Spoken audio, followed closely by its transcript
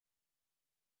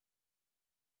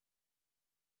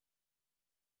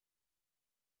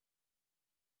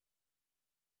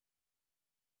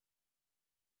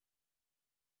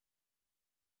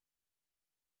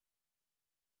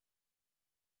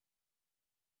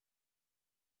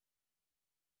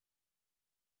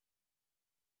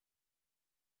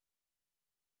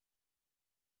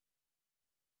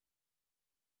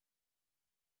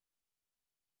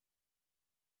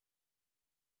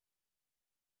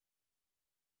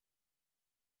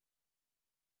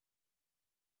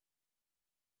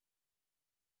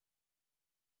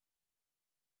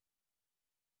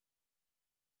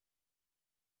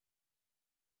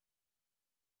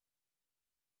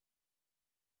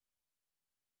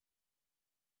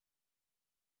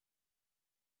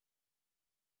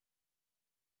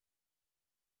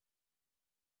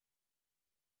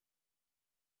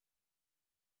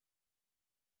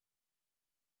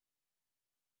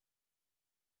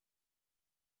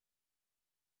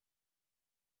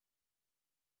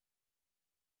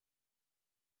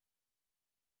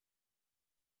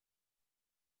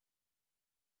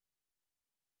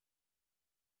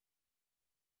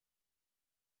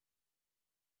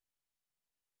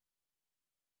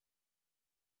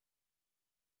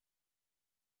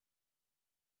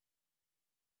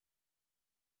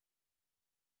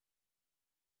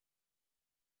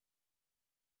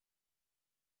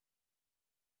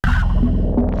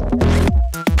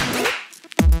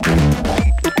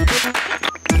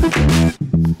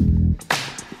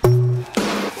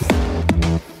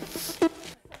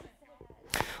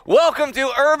Welcome to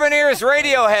Urbanears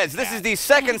Radioheads. This is the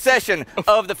second session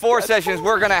of the 4 sessions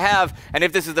we're going to have. And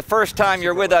if this is the first time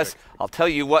you're with us, I'll tell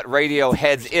you what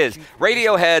Radioheads is.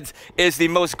 Radioheads is the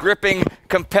most gripping,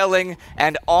 compelling,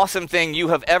 and awesome thing you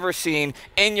have ever seen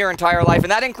in your entire life.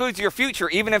 And that includes your future,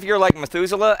 even if you're like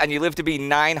Methuselah and you live to be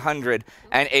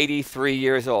 983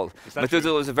 years old.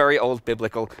 Methuselah is a very old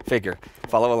biblical figure.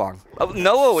 Follow along. Oh,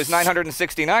 Noah was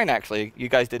 969, actually. You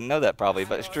guys didn't know that probably,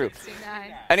 but it's true.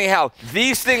 Anyhow,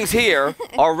 these things here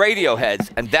are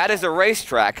Radioheads, and that is a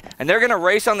racetrack. And they're going to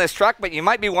race on this track, but you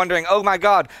might be wondering, oh my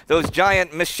God, those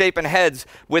giant misshapen heads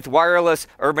with wireless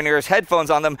Urbanears headphones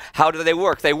on them, how do they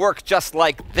work? They work just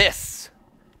like this.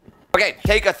 Okay,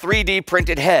 take a 3D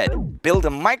printed head, build a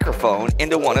microphone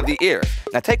into one of the ears.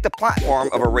 Now take the platform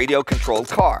of a radio-controlled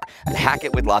car and hack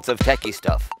it with lots of techie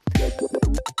stuff.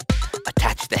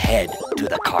 Attach the head to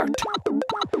the cart.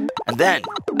 And then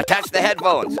attach the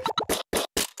headphones.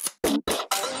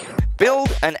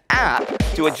 Build an app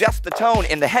to adjust the tone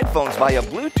in the headphones via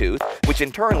Bluetooth, which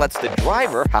in turn lets the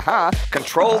driver,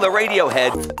 control the radio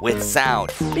head with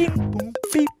sound. Beep, boop,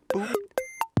 beep, boop,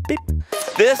 beep.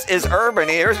 This is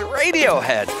Urbanears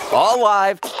Radiohead. All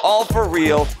live, all for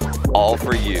real, all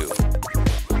for you.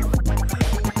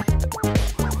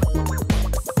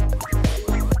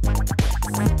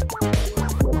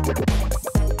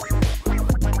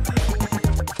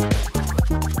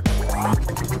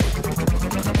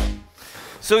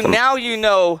 So now you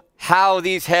know how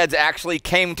these heads actually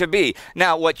came to be.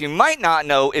 Now, what you might not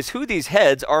know is who these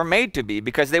heads are made to be,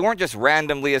 because they weren't just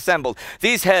randomly assembled.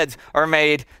 These heads are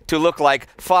made to look like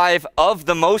 5 of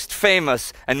the most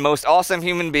famous and most awesome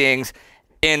human beings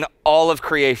in all of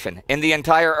creation, in the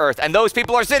entire earth. And those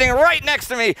people are sitting right next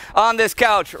to me on this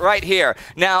couch right here.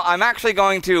 Now, I'm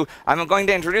going to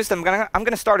introduce them. I'm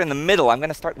going to start in the middle. I'm going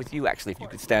to start with you, actually, if you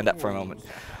could stand up for a moment.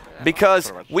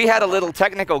 Because we had a little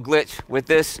technical glitch with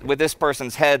this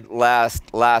person's head last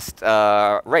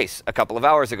race a couple of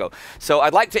hours ago. So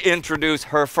I'd like to introduce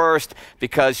her first,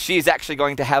 because she's actually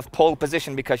going to have pole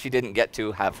position because she didn't get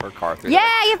to have her car through. Yeah,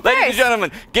 you first. Ladies and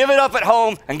gentlemen, give it up at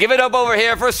home and give it up over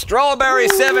here for Strawberry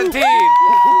 17,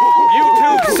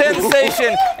 YouTube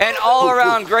sensation and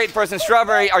all-around great person.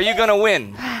 Strawberry, are you gonna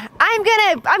win? I'm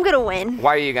gonna win.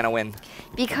 Why are you gonna win?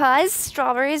 Because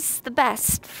strawberry's the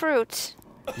best fruit.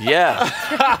 Yeah,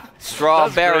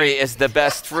 strawberry is the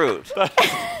best fruit.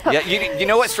 Yeah, you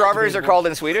know what strawberries are called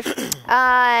in Swedish?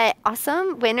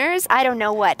 Awesome winners. I don't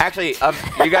know what. Actually,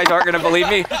 you guys aren't going to believe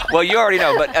me. Well, you already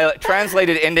know, but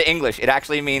translated into English, it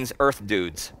actually means earth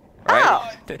dudes. Right? Oh.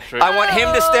 I want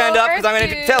him to stand up because I'm going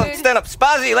to tell him, stand up.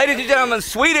 Spazi, ladies and gentlemen,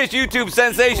 Swedish YouTube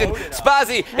sensation.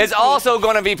 Spazi is also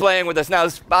going to be playing with us. Now,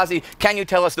 Spazi, can you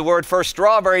tell us the word for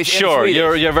strawberries in Swedish?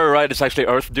 Sure, you're very right. It's actually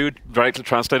earth dude, directly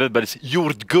translated, but it's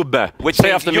jordgubbe. Which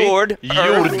say after jord, me.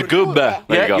 Jordgubbe.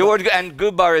 Yeah, jord and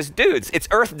gubbar is dudes. It's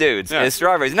earth dudes. Is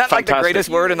strawberries. Isn't that like the greatest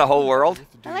word in the whole world?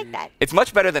 I like that. It's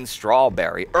much better than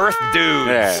strawberry. Earth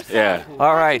dudes. Yeah.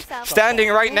 All right. Standing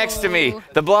right next to me,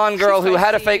 the blonde girl who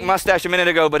had a fake mustache a minute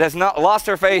ago but has not lost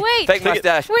her fake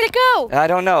mustache. Where'd it go? I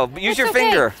don't know. Use your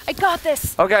finger. I got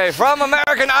this. Okay, from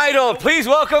American Idol, please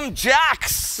welcome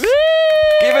Jax. Woo!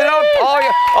 Give it up,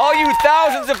 all you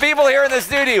thousands of people here in the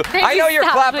studio. I know you're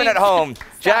clapping at home.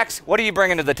 Jax, what are you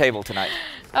bringing to the table tonight?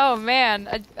 Oh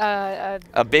man,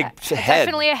 a big head.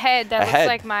 Definitely a head that looks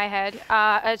like my head.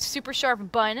 A super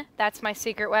sharp bun. That's my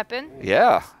secret weapon.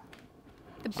 Yeah.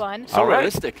 The bun. So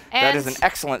realistic. That is an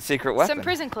excellent secret weapon. Some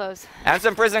prison clothes. And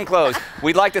some prison clothes.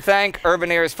 We'd like to thank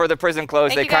Urbanears for the prison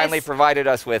clothes they kindly provided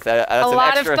us with. That's a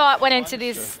lot extra of thought went into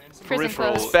these prison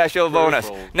clothes. Special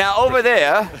bonus. Now over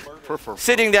there,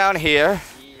 sitting down here,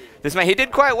 this man, he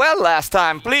did quite well last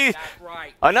time. Please,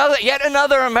 yet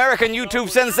another American YouTube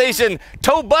sensation,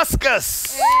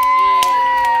 Tobuscus.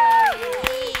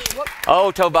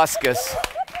 Oh, Tobuscus.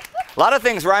 A lot of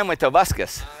things rhyme with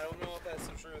Tobuscus. I don't know if that's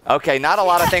the truth. Okay, not a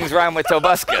lot of things rhyme with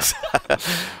Tobuscus.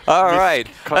 All right.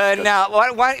 Now,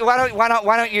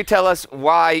 why don't you tell us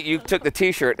why you took the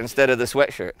T-shirt instead of the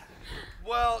sweatshirt?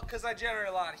 Well, because I generate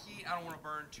a lot of heat. I don't want to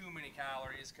burn too many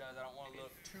calories because I don't want to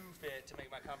look too fit to make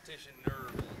my competition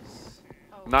nervous.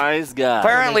 Nice guy.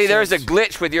 Apparently, there's a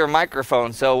glitch with your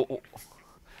microphone. So,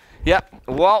 yep.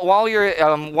 While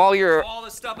you're all the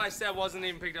stuff I said wasn't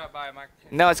even picked up by a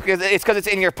microphone. No, it's because it's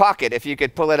in your pocket. If you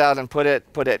could pull it out and put it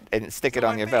and stick it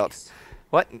on your belt.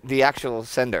 What? The actual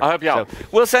sender. I'll help you out. So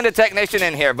we'll send a technician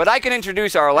in here, but I can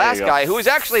introduce our last guy, who is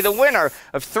actually the winner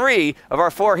of 3 of our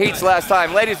 4 heats last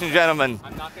time. Ladies and gentlemen.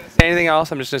 I'm not going to say anything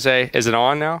else. I'm just going to say, is it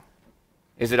on now?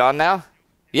 Is it on now?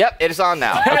 Yep, it is on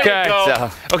now. Okay.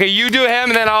 Okay, you do him,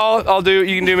 and then I'll do.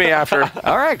 You can do me after.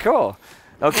 All right, cool.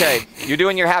 Okay, you're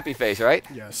doing your happy face, right?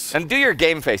 Yes. And do your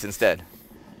game face instead,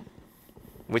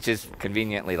 which is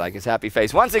conveniently like his happy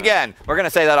face. Once again, we're going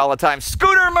to say that all the time.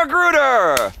 Scooter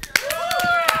Magruder!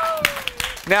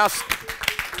 Now,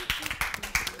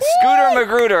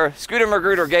 Scooter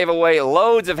Magruder gave away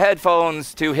loads of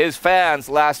headphones to his fans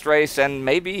last race, and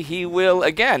maybe he will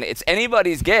again. It's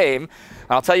anybody's game.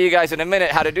 I'll tell you guys in a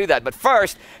minute how to do that. But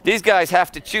first, these guys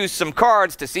have to choose some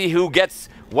cards to see who gets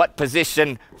what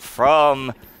position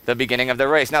from the beginning of the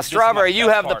race. Now, Strawberry, you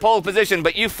have the pole position,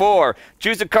 but you four,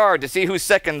 choose a card to see who's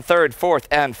second, third, fourth,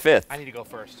 and fifth. I need to go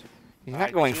first. You're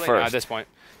not going No, first. at this point.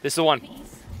 This is the one.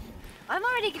 I'm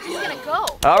already just gonna go.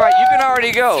 All right, you can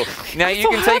already go. Now you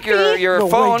can take your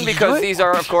phone because these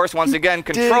are, of course, once again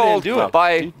controlled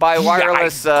by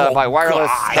wireless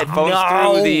headphones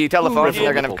through the telephones.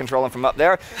 They're going to control them from up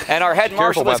there. And our head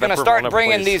marshal is going to start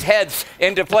bringing these heads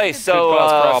into place.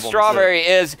 So Strawberry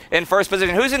is in first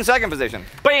position. Who's in second position?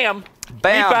 Bam.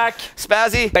 Bam. Me back.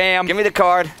 Spazzy. Bam. Give me the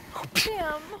card.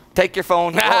 Damn. Take your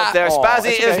phone. Go up there.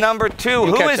 Spazzy is number 2.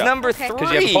 Who is number 3?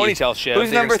 Because you have a ponytail shit. Who's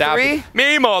number 3?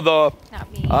 Me, mother. Not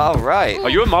me. All right. Are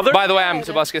you a mother? By the way, I'm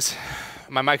Tobuscus.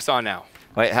 My mic's on now.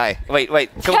 Wait, hi. Wait.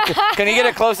 Can you get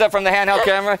a close-up from the handheld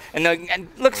camera? And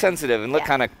look sensitive and look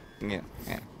kind of, yeah.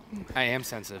 I am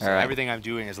sensitive. So All right. Everything I'm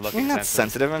doing is looking You're not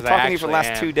sensitive. I'm 'Cause I talking to you for the last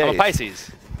actually 2 am. days. I'm a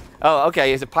Pisces. Oh, okay.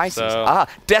 He's a Pisces. So-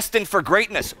 Destined for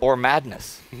greatness or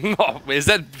madness. Oh, is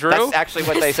that true? That's actually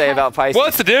what they say about Pisces.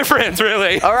 What's the difference,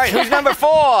 really? All right, who's number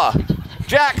 4?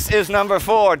 Jax is number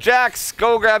 4. Jax,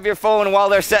 go grab your phone while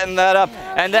they're setting that up.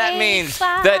 And that means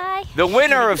that the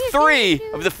winner of 3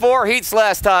 of the 4 heats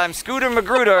last time, Scooter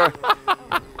Magruder,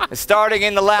 is starting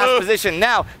in the last position.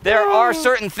 Now, there are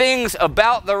certain things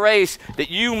about the race that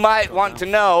you might want to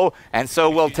know, and so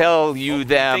we'll tell you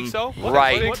them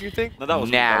right What do you think? No, that was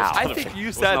now. Me. I think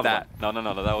you said that. No,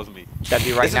 that was me. That'd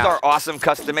be right This is our awesome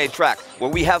custom-made track where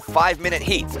we have 5-minute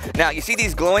heats. Now, you see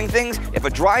these glowing things? If a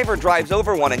driver drives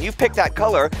over one and you pick that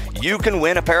color, you can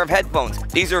win a pair of headphones.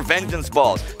 These are vengeance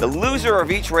balls. The loser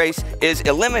of each race is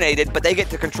eliminated, but they get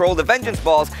to control the vengeance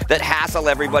balls that hassle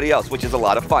everybody else, which is a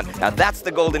lot of fun. Now, that's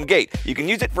the Golden Gate. You can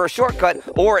use it for a shortcut,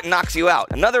 or it knocks you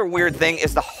out. Another weird thing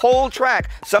is the whole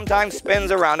track sometimes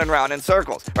spins around and around in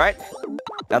circles, right?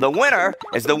 Now, the winner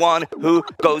is the one who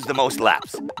goes the most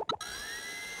laps.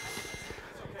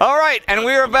 All right, and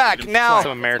we are back. Now,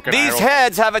 these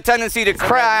heads have a tendency to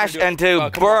crash and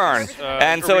to burn,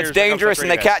 and so it's dangerous,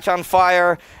 and they catch on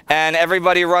fire, and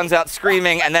everybody runs out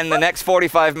screaming, and then the next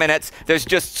 45 minutes, there's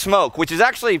just smoke, which is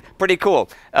actually pretty cool.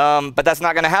 But that's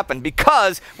not going to happen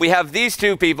because we have these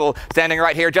 2 people standing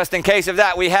right here. Just in case of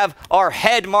that, we have our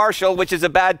head marshal, which is a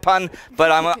bad pun,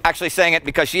 but I'm actually saying it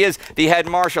because she is the head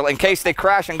marshal. In case they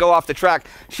crash and go off the track,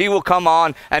 she will come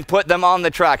on and put them on the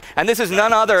track. And this is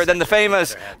none other than the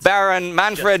famous Baron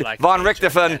Manfred von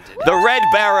Richthofen, the Red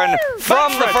Baron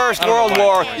from the First World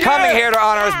War, coming here to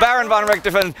honor us. Baron von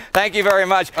Richthofen, thank you very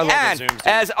much. And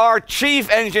as our chief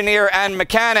engineer and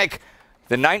mechanic,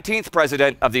 the 19th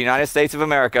President of the United States of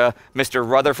America, Mr.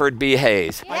 Rutherford B.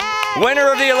 Hayes.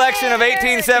 Winner of the election of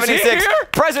 1876,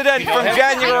 President from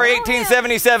January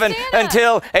 1877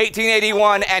 until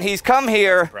 1881, and he's come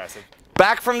here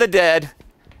back from the dead.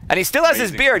 And he still has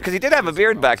his beard, because he did have a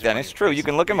beard back then. It's true. You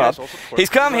can look him up. He's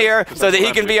come here so that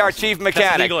he can be our chief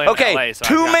mechanic. Okay,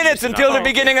 2 minutes until the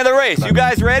beginning of the race. You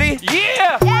guys ready?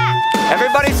 Yeah!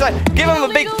 Everybody say, give them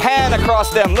a big pan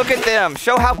across them. Look at them.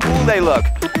 Show how cool they look.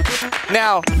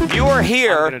 Now, you are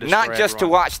here not just to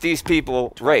watch these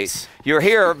people race. You're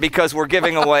here because we're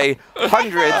giving away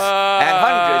hundreds and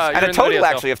hundreds, and a total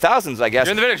actually of thousands, I guess,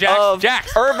 of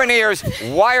Urbanears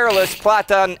wireless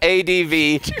Platon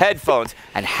ADV headphones.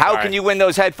 And how can you win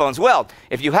those headphones? Well,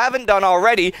 if you haven't done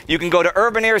already, you can go to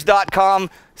urbanears.com/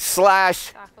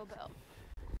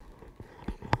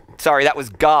 Sorry, that was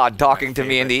God talking to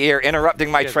me in the ear, interrupting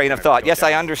my train of thought. Yes,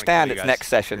 I understand it's next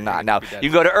session. Now,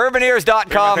 you can go to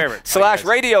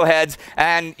urbanears.com/radioheads,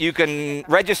 and you can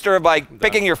register by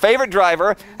picking your favorite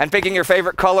driver and picking your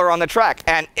favorite color on the track.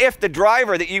 And if the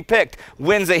driver that you picked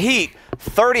wins a heat,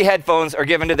 30 headphones are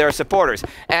given to their supporters.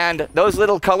 And those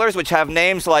little colors, which have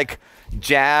names like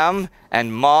jam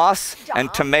and moss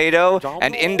and tomato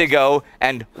and indigo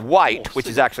and white, which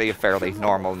is actually a fairly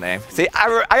normal name. See,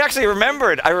 I actually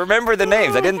remembered. I remembered the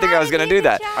names. I didn't think I was going to do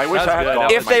that. I wish I had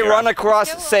gone. If they run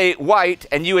across, say, white,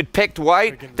 and you had picked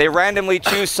white, they randomly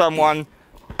choose someone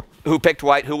who picked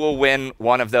white who will win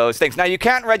one of those things. Now, you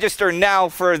can't register now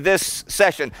for this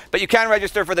session, but you can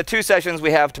register for the 2 sessions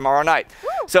we have tomorrow night.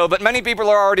 But many people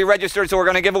are already registered, so we're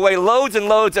going to give away loads and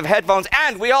loads of headphones,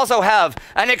 and we also have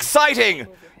an exciting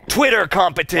Twitter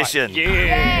competition.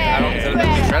 Yeah!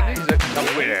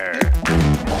 Twitter.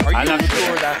 Are I'm you not sure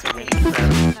sure. that's a win?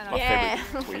 My Yeah.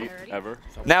 favorite tweet ever.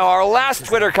 Now, our last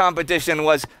Twitter competition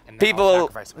was people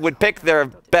would pick their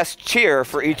best cheer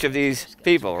for each of these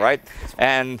people, right?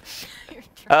 And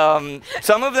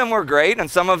some of them were great, and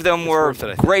some of them were worth it,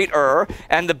 I think. greater.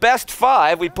 And the best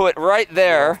 5 we put right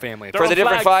there family. for the They're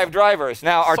on different flags. 5 drivers.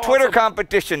 Now, our It's Twitter awesome.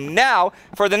 competition now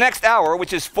for the next hour,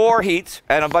 which is 4 heats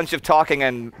and a bunch of talking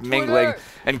and mingling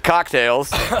and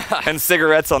cocktails and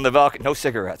cigarettes on the balcony. No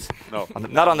cigarettes. No.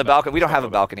 Not on the balcony. We don't have a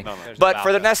balcony. No. But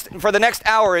for the next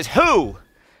hour is who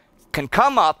can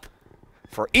come up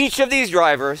for each of these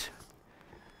drivers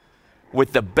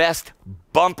with the best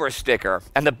bumper sticker.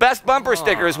 And the best bumper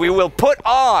stickers we will put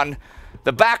on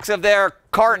the backs of their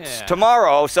carts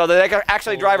tomorrow so that they can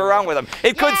actually drive around with them.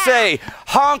 It could say,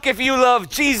 honk if you love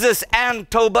Jesus and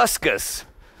Tobuscus,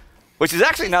 which is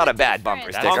actually not a bad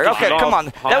bumper sticker. Honk if Okay, you come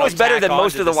love- on. That was better than Tack on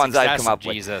most to of the the ones I've success come of up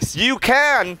with. Jesus. You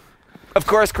can, of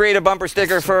course, create a bumper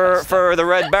sticker for the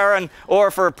Red Baron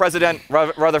or for President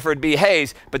Rutherford B.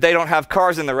 Hayes, but they don't have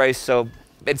cars in the race, so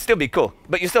it'd still be cool.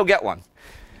 But you still get one.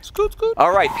 Scoot, scoot.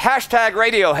 All right, hashtag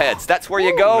Radioheads. That's where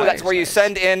you go. That's where you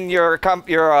send in your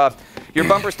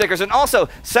bumper stickers. And also,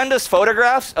 send us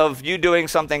photographs of you doing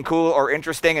something cool or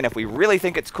interesting. And if we really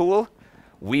think it's cool,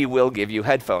 we will give you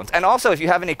headphones. And also, if you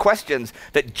have any questions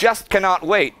that just cannot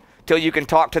wait till you can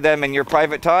talk to them in your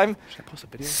private time,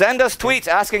 send us tweets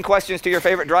asking questions to your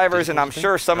favorite drivers, and I'm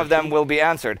sure some of them will be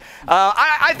answered.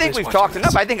 I think we've talked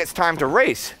enough. I think it's time to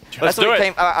race. Let's do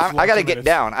it. I got to get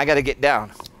down. I got to get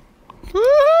down. Woo,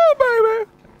 baby.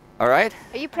 All right?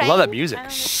 Are you I praying? love that music. I don't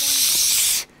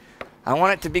understand. I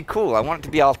want it to be cool. I want it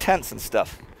to be all tense and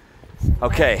stuff.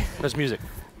 Okay, There's music.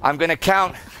 I'm gonna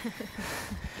count.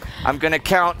 I'm gonna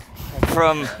count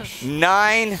from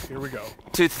 9 Here we go.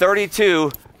 to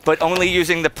 32, but only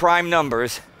using the prime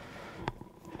numbers.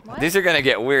 These are gonna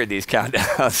get weird, these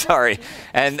countdowns. Sorry,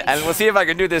 and we'll see if I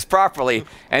can do this properly.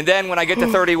 And then when I get to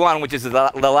 31, which is the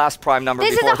last prime number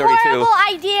This is before a 32. horrible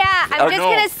idea. I'm just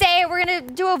gonna say we're gonna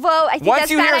do a vote. I think Once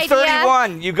that's you a hear bad idea.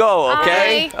 31, you go.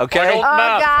 Okay. Alright. Okay. Oh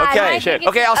God. Okay. I think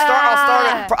Okay.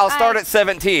 it's- I'll start at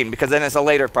 17 because then it's a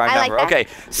later prime I like number. that. Okay.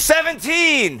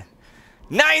 17,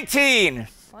 19,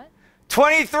 What?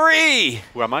 23,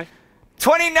 Where am I?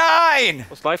 29,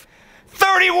 What's life?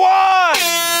 31.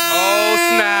 Oh,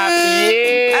 snap.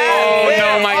 And Oh,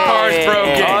 no, my car's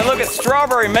broken. Oh, look at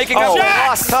Strawberry making up for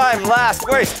lost time last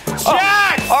race.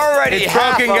 Jack! Already It's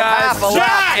half broken, a, guys. half a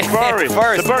lap in Sorry.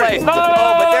 first The bird. place. No, no, no,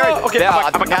 Oh, but there, okay, now,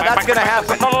 I'm back, now that's going to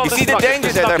happen. No, You this see is the not good, danger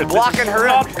this there. is They're not good, blocking this is her in.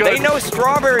 not good. They know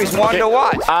Strawberry's one to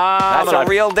watch. That's a not.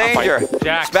 real I'm fine. danger.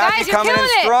 Jack. Spazzy Guys, you're coming in killing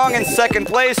it. strong in second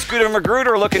place. Scooter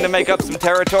Magruder looking to make up some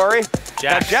territory.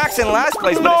 Now Jack. Jack's in last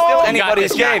place, but it's still You got anybody's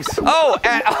this, game. Jack. Oh,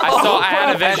 and, I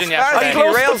had a vision and Spazzy yesterday.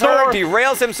 derails her,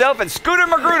 derails himself, and Scooter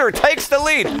Magruder takes the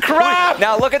lead. Crap!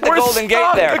 Now look at the We're Golden Gate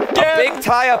stuck there. again. A big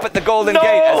tie-up at the Golden No.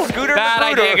 Gate. As Scooter Bad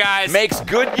Magruder idea, guys. makes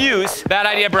good use Bad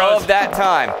idea, bros. of that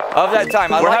time.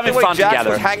 I We're like having the way fun Jack together.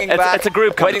 was hanging It's- back, it's a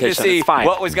group waiting to competition. see It's fine.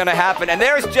 what was going to happen. And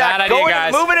there's Jack Bad idea, going,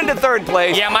 guys. moving into third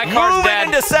place. Yeah, my car's moving dead.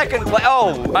 into second place.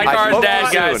 Oh, My I car's spoke dead,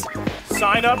 too guys. soon.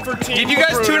 Sign up for Team Did you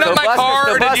guys Magruder. tune up my car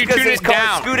or did you Tobuscus' tune it car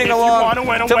down? Scooting If you along. wanna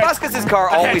win away. Tobuscus' car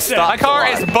always headset. stops. My car a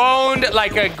is lot. boned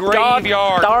like a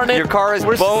graveyard. Darn it. Your car is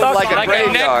We're boned stuck. like a Like a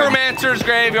graveyard. necromancer's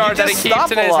graveyard that he just keeps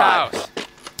stop in a his lot. house.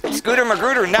 Scooter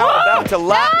Magruder now about to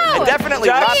lap, No! definitely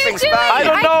Jack, What are you lapping doing? Spazzy. I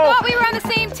don't I know. thought we were on the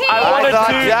same team. I wanted thought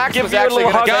to Jax give was you a actually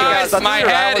little going to hug. take Guys, us. my I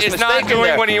head was is not mistaken doing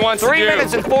there. what he wants to 3 do.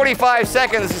 minutes and 45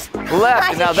 seconds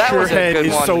left. Now that Your was a head good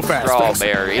is one, so fast,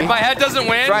 Strawberry. If my head doesn't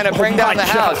win, Trying to bring down my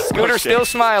the God. house. Scooter still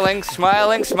smiling,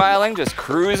 just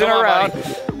cruising Come on, around.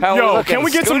 How we Yo, looking? can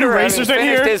we get some new Scooter racers in having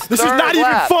here? finished This his is not third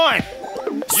even lap. fun.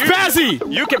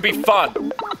 Spazzy! You can be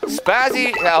fun.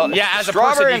 Spazzy, Yeah, as a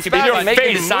Strawberry person, and you can be Spazzy doing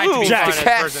making decide to be moves fun to as a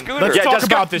catch person. Scooter. Let's talk Jax,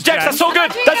 about this, Jax, Jax. that's so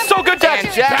good. That's so good, Jax.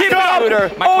 And Jax Keep it up.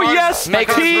 Scooter My Oh, car's- yes. my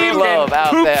making car's team broken. love out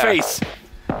Poop there. face.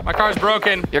 My car's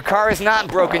broken. Your car is not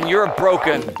broken. You're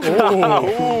broken.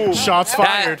 Ooh, shots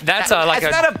fired. That's a like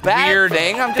That's a not a bad weird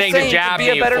thing. I'm just thing saying to you jab could be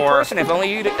a you better for. person if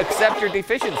only you'd accept your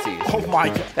deficiencies. Oh my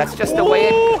God. That's just the way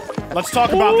it. Let's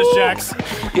talk about this, Jax.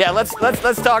 Yeah, let's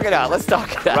talk it out. Let's talk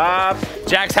it out. Rob,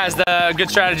 Jax has the good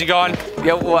strategy going.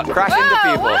 Yeah, what? Crash into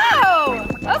Whoa, people.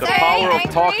 whoa. Okay, power of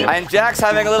angry. talking. And Jack's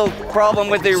having a little problem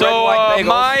with the red So, white bagels.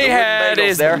 my the wooden head bagels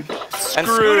is there. And Scooter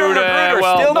screwed, Magruder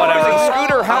well, still whatever. moving.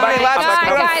 Scooter, how many my laps? God,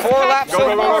 Scooter, guys, 4 laps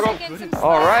so far. against some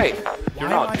All right. You're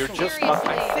not. You're just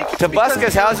nothing.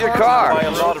 Tabuscus, how's your Buy car?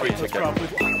 a lottery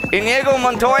ticket. Inigo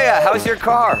Montoya, how's your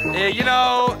car? You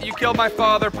know, you killed my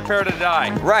father, prepare to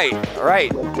die. Right,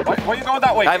 right. Why are you going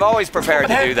that way? I've always prepared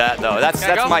to do that, though. That's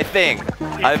go? my thing.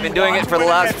 I've been doing it for the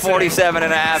last 47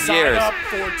 and a half years. Sign up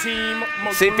for Team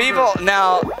See,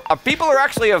 people are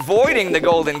actually avoiding the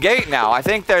Golden Gate now. I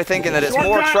think they're thinking that it's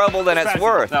more trouble than it's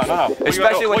worth. No.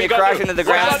 Especially when you crash into the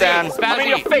grandstand I'm in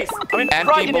your face. I'm in and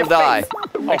right in people your die.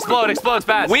 face. Explode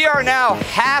fast. We are now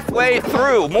halfway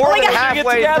through, more than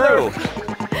halfway through.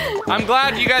 I'm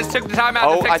glad you guys took the time out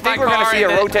to Oh, fix I think my we're going to car see a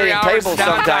in the rotating 3 hours table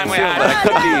downtime sometime we soon, had. but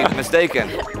I could be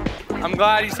mistaken. I'm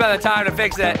glad you spent the time to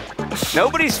fix it.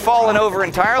 Nobody's fallen over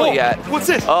entirely yet. What's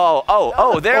this?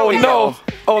 Oh, there we go.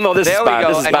 Oh no, this There is we bad. go.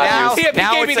 This is And bad now, news. He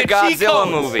now gave it's me a the cheat Godzilla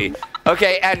codes. movie.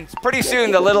 Okay, and pretty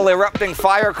soon the little erupting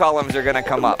fire columns are going to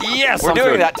come up. Yes, We're I'm doing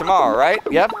good. that tomorrow, right?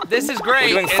 Yep. This is great.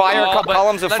 We're doing and fire all, but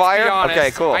columns of let's fire? Be honest,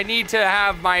 Okay, cool. I need to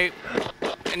have my.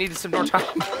 I need some more time.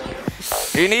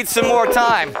 You need some more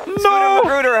time. Scooter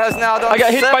Magruder has now done I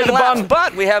got hit 7 by the laps, bun.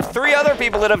 but we have 3 other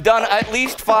people that have done at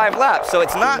least 5 laps. So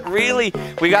it's not really,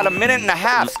 we got a minute and a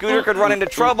half. Scooter could run into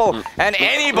trouble, and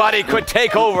anybody could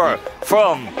take over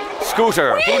from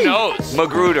Scooter. Who knows?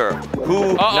 Magruder.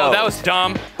 Who Uh-oh, knows? that was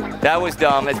dumb. That was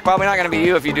dumb. It's probably not going to be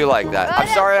you if you do like that. I'm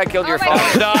sorry I killed your Oh my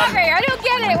father. God, Dumb. sorry, I don't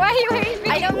get it. Why are you hating me?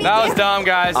 I don't That was dumb,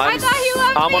 guys. I thought he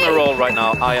loved I'm on me. a roll right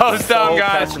now. I am was dumb, so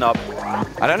guys. catching up.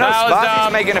 I don't know. That was Spazzy's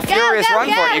dumb. making a furious go, run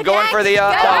for it. go, You going for the?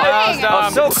 Jax, go. That was Oh,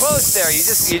 dumb. so close there.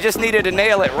 You just needed to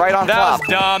nail it right on That top. was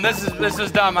dumb. This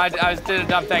was dumb. I did a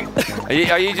dumb thing.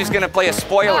 Are you just gonna play a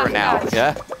spoiler Oh, now? gosh.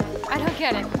 Yeah. I don't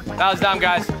get it. That was dumb,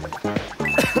 guys.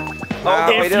 How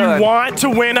we If you doing? want to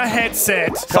win a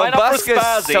headset, Sign up for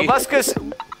Spazzy.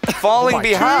 Tobuscus falling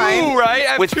behind right?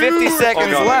 I have with 50 2. seconds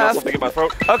Oh, God, I got left. something in my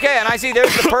throat. Okay, and I see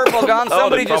there's the purple gun.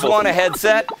 Somebody just trouble. won a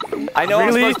headset. I know I'm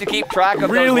Really? supposed to keep track of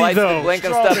those Really, lights though? and blink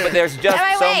and stuff, but there's just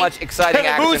Out of my so way. much exciting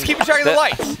action. Who's keeping track of the that-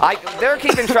 lights? They're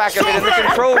keeping track of it in the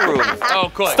control room.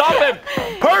 Oh, cool. Stop him!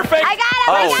 Perfect! I got him.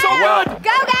 Oh, I got well. him.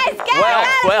 Go, guys. Go.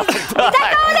 Well go. done. He's not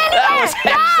going anywhere.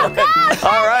 Go, go.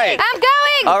 All right. I'm going.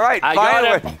 All right, I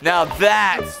got finally. Now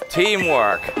that's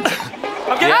teamwork. I'm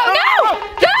getting Yeah. Go.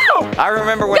 Go. I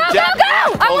remember when Go, Jack go,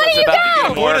 go. Black I'm told us letting you about go.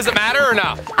 teamwork. What does it matter or no?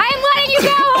 I am letting you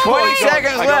go. 20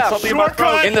 seconds I got left. something in my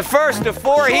throat. In the first of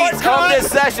 4 heats of Shortcut.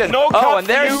 this session. No cut Oh, and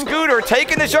for there's you. Scooter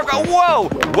taking the shortcut. Whoa!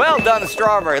 Well done,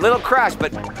 Strawberry. Little crash,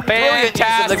 but brilliant use of the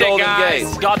Fantastic, Golden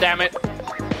guys. Gate. God damn it.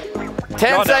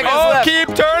 10 God damn seconds it. Oh, left. keep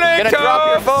turning, Gonna drop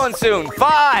your Toes. phone soon.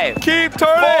 5, Keep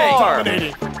turning. 4,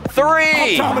 dominating.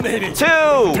 3, Dominating. 2,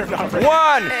 They're not ready.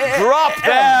 1. Drop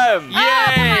them.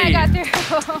 I Yay. got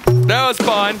through. That was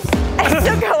fun. I'm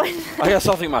still going. I got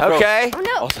something in my throat. Okay. Oh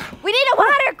no. We need a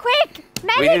water, quick.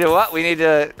 We need to what? We need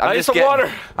to. I need just some getting-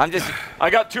 water. I'm just. I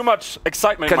got too much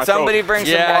excitement in Can my somebody throat. bring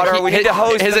some Yeah, water? We need to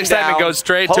hose his them excitement down. goes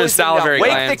straight to his Hose them down. salivary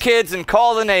Wake glands. the kids and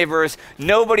call the neighbors.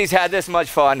 Nobody's had this much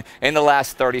fun in the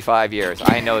last 35 years.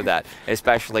 I know that,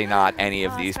 especially not any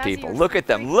of these people. Look at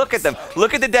them. Look at them.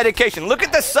 Look at the dedication. Look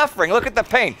at the suffering. Look at the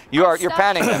pain. You're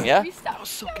panning them, yeah?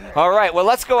 All right. Well,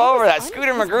 let's go over that.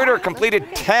 Scooter Magruder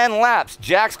completed 10 laps.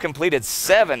 Jax completed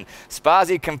 7.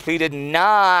 Spazzy completed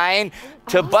 9.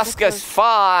 Tobuscus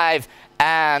 5.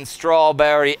 And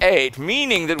Strawberry 8,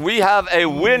 meaning that we have a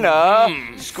winner.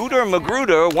 Scooter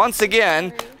Magruder, once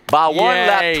again, by 1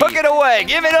 lap, Yay. took it away.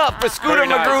 Give it up for Scooter Very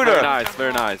nice, Magruder. very nice,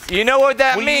 very nice. You know what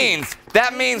that means?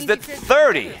 That means that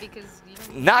 30,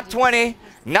 not 20,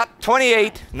 not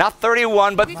 28, not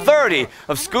 31, but 30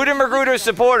 of Scooter Magruder's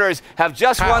supporters have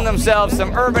just won themselves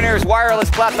some Urbanears wireless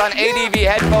Platon ADV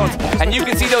headphones. And you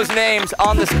can see those names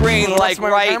on the screen like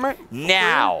right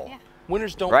now.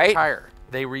 Winners don't Right? retire.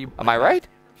 They Am I right?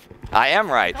 I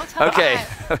am right. tell Okay.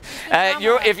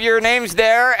 If your name's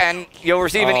there, and you'll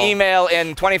receive an email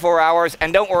in 24 hours,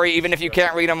 and don't worry, even if you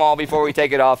can't read them all before we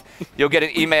take it off, you'll get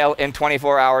an email in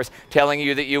 24 hours telling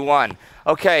you that you won.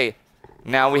 Okay,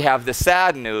 now we have the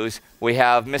sad news. We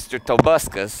have Mr.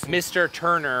 Tobuscus. Mr.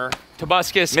 Turner.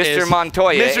 Tobuscus Mr. is...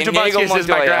 Montoya. Mr. Inigo Tobuscus is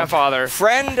my Montoya, grandfather.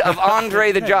 Friend of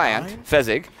Andre the Giant,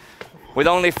 Fezzik, with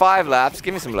only 5 laps.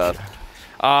 Give me some love.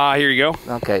 Here you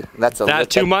go. Okay, that's a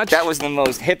That too much? That was the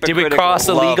most hypocritical cross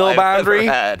the love legal I've boundary?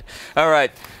 ever had. All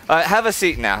right, have a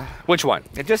seat now. Which one?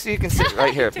 Just so you can sit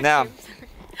right here. Now,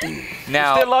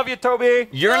 Still love you, Toby.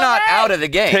 you're not out of the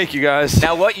game. Thank you, guys.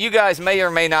 Now, what you guys may or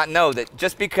may not know, that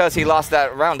just because he lost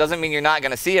that round doesn't mean you're not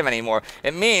going to see him anymore.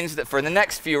 It means that for the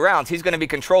next few rounds, he's going to be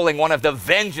controlling one of the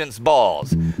vengeance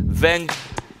balls.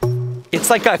 It's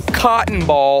like a cotton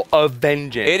ball of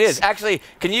vengeance. It is. Actually,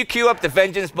 can you cue up the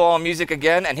Vengeance Ball music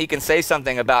again? And he can say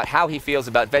something about how he feels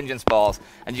about Vengeance Balls,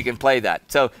 and you can play that.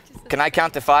 So, can I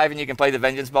count to 5 and you can play the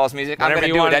Vengeance Balls music? Whenever I'm going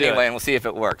you to do wanna it do anyway, it. and we'll see if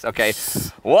it works. Okay.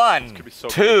 1,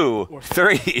 2,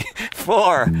 3,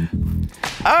 4.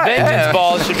 All right. Vengeance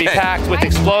balls should be packed with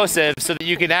explosives so that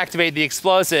you can activate the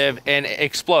explosive and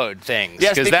explode things.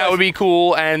 Yes, because that would be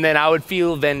cool, and then I would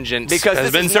feel vengeance. Because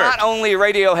has this been is served. not only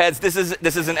Radioheads, this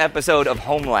is an episode of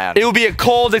Homeland. It will be a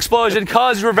cold explosion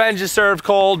because revenge is served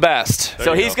cold best.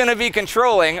 So he's going to be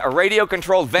controlling a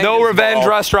radio-controlled vengeance No revenge ball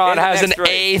restaurant in the has an next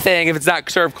race. A thing if it's not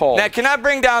served cold. Now, can I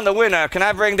bring down the winner? Can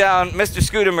I bring down Mr.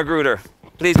 Scooter Magruder?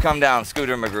 Please come down,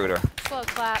 Scooter Magruder. Slow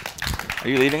clap. Are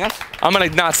you leaving us? I'm going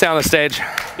to not stay on the stage.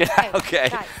 Yeah, okay.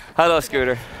 guys. Hello,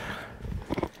 Scooter.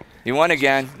 You won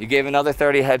again. You gave another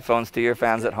 30 headphones to your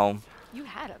fans at home. You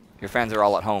had him. Your fans are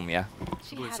all at home, yeah?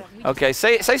 She had him. Okay,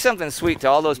 say something sweet to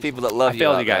all those people that love I you.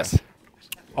 failed out you guys. there.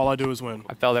 All I do is win.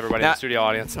 I failed everybody in Now- the studio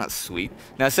audience. It's not sweet.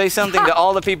 Now say something to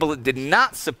all the people that did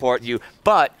not support you,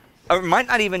 but or might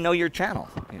not even know your channel.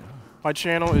 You know. My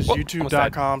channel is almost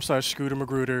died.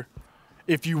 youtube.com/ScooterMagruder.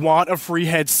 If you want a free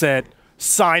headset,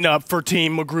 sign up for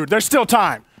Team Magruder. There's still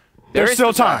time. There There's is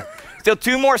still time. Still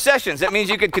 2 more sessions. That means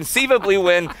you could conceivably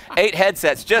win 8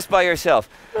 headsets just by yourself.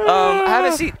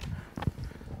 Have a seat.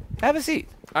 Have a seat.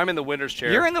 I'm in the winner's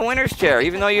chair. You're in the winner's chair,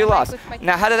 even though you lost.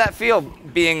 Now, how did that feel,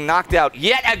 being knocked out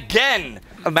yet again?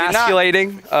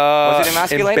 Emasculating. Was it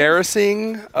emasculating?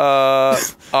 Embarrassing.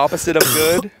 Opposite of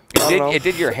good. It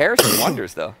did your hair some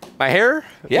wonders, though. My hair?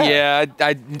 Yeah.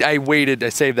 Yeah, I waited. I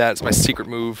saved that. It's my secret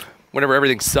move. Whenever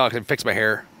everything sucks, I fix my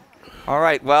hair. All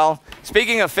right, well,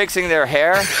 speaking of fixing their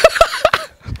hair,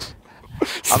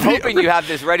 I'm hoping you have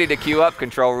this ready to queue up,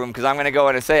 Control Room, because I'm going to go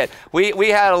in and say it. We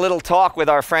had a little talk with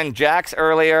our friend Jax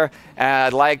earlier, and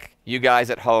I'd like you guys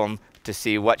at home to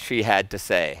see what she had to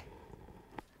say.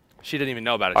 She didn't even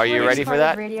know about it. Are you ready for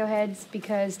that? Radioheads,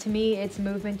 because to me it's a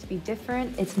movement to be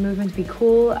different. It's a movement to be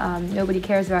cool. Nobody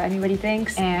cares about what anybody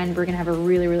thinks, and we're gonna have a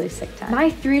really, really sick time.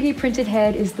 My 3D printed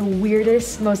head is the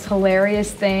weirdest, most hilarious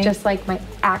thing, just like my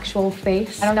actual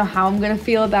face. I don't know how I'm gonna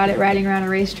feel about it riding around a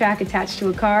racetrack attached to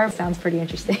a car. Sounds pretty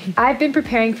interesting. I've been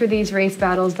preparing for these race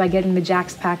battles by getting the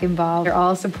Jax Pack involved. They're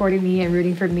all supporting me and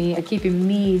rooting for me and keeping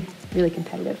me really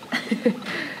competitive.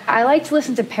 I like to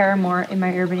listen to Paramore in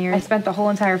my Urbanears. I spent the whole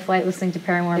entire flight listening to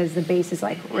Paramore because the bass is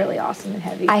like really awesome and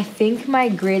heavy. I think my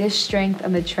greatest strength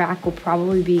on the track will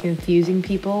probably be confusing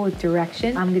people with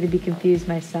direction. I'm gonna be confused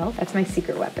myself. That's my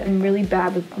secret weapon. I'm really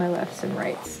bad with my lefts and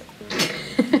rights.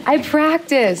 I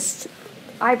practiced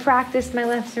my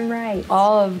lefts and rights.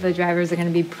 All of the drivers are going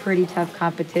to be pretty tough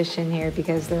competition here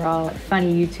because they're all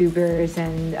funny YouTubers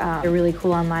and they're really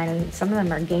cool online, and some of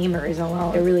them are gamers as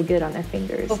well. They're really good on their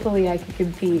fingers. Hopefully I can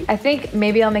compete. I think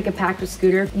maybe I'll make a pact with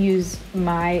Scooter, use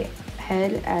my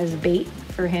head as bait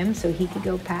for him so he could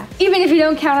go past. Even if you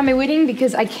don't count on me winning,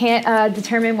 because I can't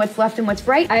determine what's left and what's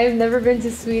right. I have never been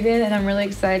to Sweden and I'm really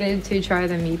excited to try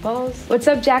the meatballs. What's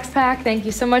up, Jax Pack? Thank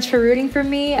you so much for rooting for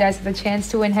me. You guys have a chance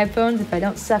to win headphones if I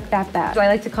don't suck that bad. So I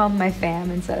like to call them my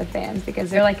fam instead of fans because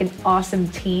they're like an awesome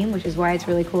team, which is why it's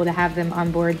really cool to have them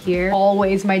on board here.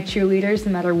 Always my cheerleaders,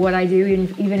 no matter what I do,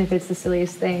 even if it's the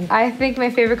silliest thing. I think my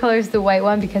favorite color is the white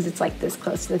one because it's like this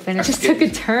close to the finish. Just took a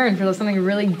turn for something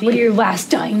really deep. What are your last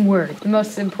dying words? The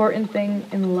most important thing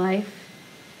in life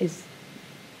is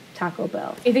Taco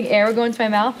Bell. You think air would go into my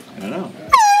mouth? I don't know.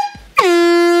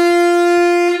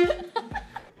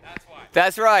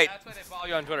 That's right. That's why they follow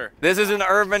you on Twitter. This is an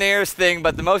Urbanears thing,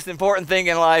 but the most important thing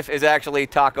in life is actually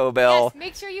Taco Bell. Yes,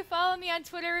 make sure you follow me on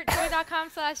Twitter,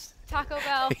 twitter.com/Taco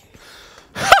Bell.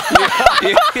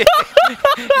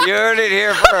 You heard it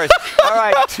here first. All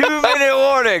right, 2-minute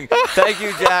warning. Thank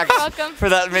you, Jax, Welcome. for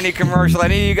that mini commercial.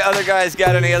 Any of you other guys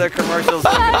got any other commercials?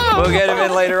 We'll get them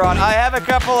in later on. I have a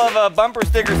couple of bumper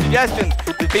sticker suggestions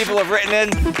that people have written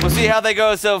in. We'll see how they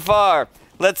go so far.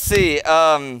 Let's see.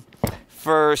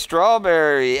 For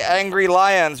Strawberry, Angry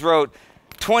Lions wrote,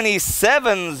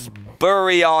 27's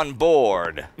Bury on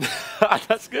board.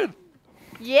 That's good.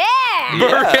 Yeah!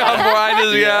 Bury on board, I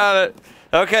just got it.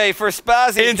 Okay, for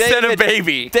Spazzy, Instead of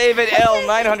baby. David L.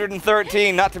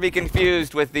 913, not to be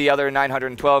confused with the other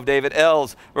 912 David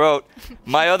L's, wrote,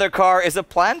 my other car is a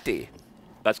Planty.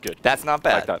 That's good. That's not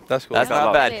bad. Like that. That's cool. That's I not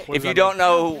love bad. it. If you don't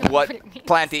know what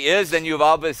Planty is, then you've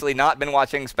obviously not been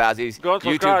watching Spazzy's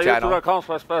YouTube channel.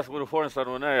 YouTube.com/with a 4 instead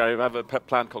of an A. I have a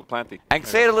plant called Planty. And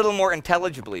say it a little more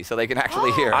intelligibly so they can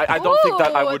actually hear. I don't think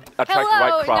that I would attract the right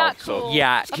Hello, crowd. not So cool.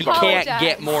 Yeah, he Apologize. can't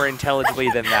get more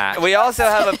intelligibly than that. We also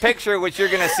have a picture which you're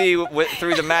going to see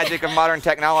through the magic of modern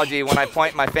technology when I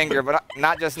point my finger, but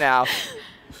not just now.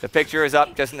 The picture is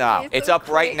up just now. It's up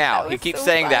right now. He keeps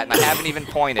saying that, and I haven't even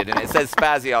pointed, and it says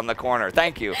Spazzy on the corner.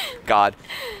 Thank you, God.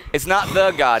 It's not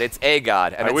the God, it's a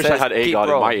God. And I it wish says, I had a "Keep God in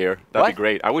rolling." my ear. That'd What? be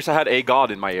great. I wish I had a God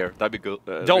in my ear. That'd be good.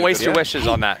 Don't waste your yeah. wishes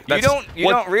on that. You That's-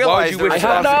 don't realize the wish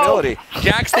that? responsibility.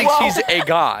 Jax thinks she's a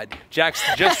god. Jax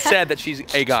just said that she's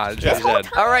a god. She said.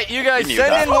 All right, you guys knew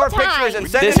send that. in more pictures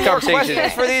and send This in more conversation-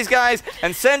 questions for these guys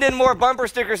and send in more bumper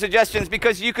sticker suggestions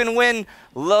because you can win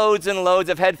loads and loads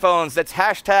of headphones. That's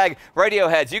hashtag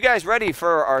Radioheads. You guys ready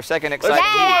for our second exciting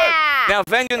Yeah! Now,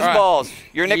 Vengeance All right. Balls,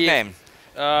 your nickname.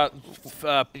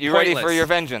 You ready for Pointless. your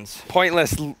vengeance?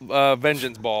 Pointless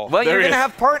vengeance ball. Well, There you're it going to is.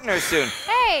 have partners soon.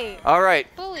 Hey, All right,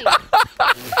 bully.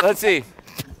 let's see.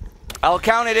 I'll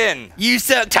count it in. You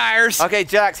suck tires. Okay,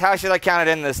 Jax, how should I count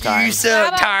it in this time? You How suck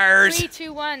about tires. 3,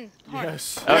 2, 1.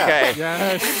 Yes. Okay.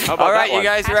 Yes. How about All right, that you one?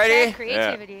 guys ready?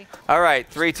 Creativity. All right,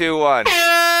 3, 2, 1.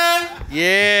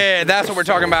 Yeah, that's what we're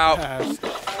talking about.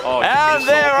 Oh, And you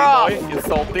they're salty off. boy. You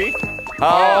salty?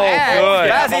 Oh,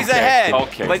 good. Spazzy's Okay, ahead.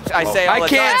 okay. But I say all I the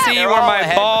can't time, see they're where all my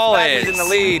ahead. ball Spazzy's is. in the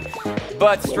lead.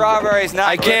 But Strawberry's not.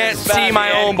 I can't giving see my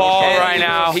Spazzy own any- ball any- right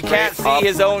now. He can't see Up.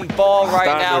 his own ball right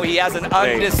Standard now. He has an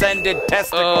play. undescended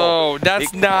testicle. Oh, that's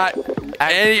He- not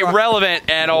any relevant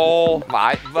at all.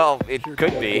 Well, it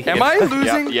could be. Am I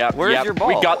losing? Yeah. Where's yeah. your ball?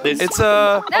 We got this. It's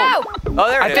No! Oh,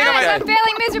 there it is. think I'm Okay. I'm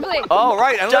failing miserably. Oh,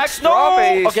 right. And look, Jax, no!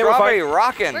 Strawberry, Okay, we're Strawberry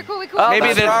rocking. We're cool, we cool. Oh, Maybe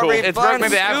that's the- Strawberry it's fun.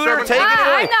 maybe the Scooter abstract- taking it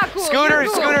Ah, away. I'm not cool. Scooter,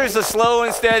 You're cool. Scooter's the slow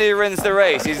and steady wins the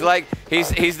race. He's like,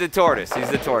 he's the tortoise. He's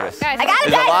the tortoise. Guys, I got it,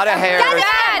 There's a guys. lot of hair Got it.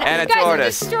 and a you guys are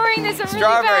tortoise. destroying this really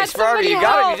Strawberry, fast. Strawberry, you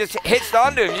Somebody got him. help. You just hitched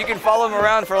onto him. You can follow him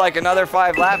around for like another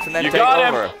 5 laps and then You take got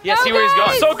him. over. Yeah, see Oh, where he's going.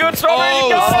 guys. So good, Strawberry. Oh,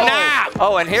 you got it. snap.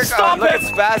 Oh, and here Stop look it.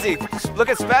 at Spazzy. Look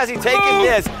at Spazzy taking Move.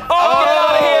 this. Oh, get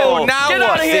out of here. now Get what?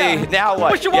 out of here. See, now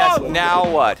what? What you yes, want? now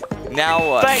what? Now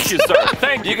what? Thank you, sir.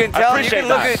 Thank you. You can I tell. You appreciate can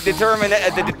look that.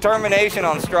 at the determination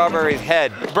on Strawberry's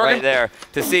head right there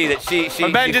to see that she My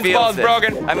vengeance feels ball's it.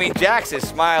 broken. I mean, Jax is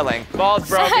smiling. Ball's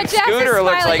broken. Jax is Scooter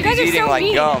looks smiling. like You guys he's are eating so like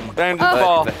mean. gum. Vengeance Oh,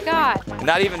 ball. God.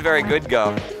 Not even very good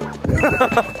gum.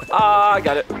 Ah, I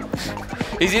got it.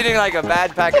 He's eating like a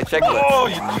bad pack of chiclets. Oh,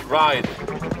 you tried.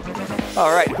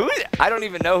 All right, I don't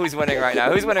even know who's winning right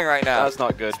now. Who's winning right now? That's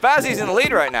not good. Spazzy's in the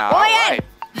lead right now. Oh, All yeah. right.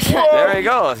 There he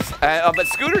goes. But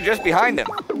Scooter just behind him.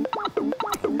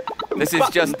 This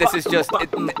is just.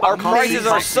 Our prices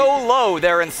are so low,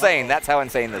 they're insane. That's how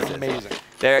insane this is. Amazing.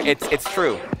 It's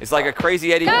true. It's like a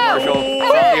Crazy Eddie commercial from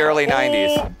the early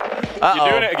 90s. Uh-oh. You're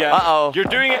doing it again. Uh-oh. You're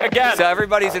doing it again. So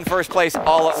everybody's in first place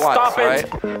all at once, Stop it. right?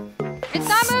 It's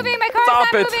not moving. My car's Stop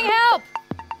not it. moving. Help.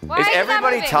 Why Is it not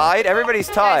everybody moving? tied? Everybody's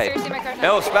Guys, tied. seriously, my car's not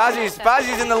No, moving.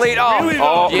 Spazzy's in the lead. Oh, Really,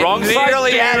 Oh, you wrong side,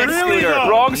 nearly had it, dude. Scooter.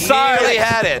 Wrong side. Nearly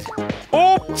had it.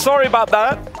 Oh, sorry about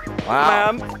that.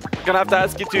 Wow. Ma'am, gonna have to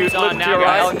ask you to It's on look to now, your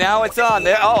guys. Oh, right. now it's on.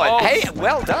 There. Oh, Oh. hey,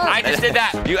 well done. I just did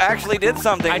that. You actually did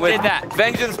something. I with did that.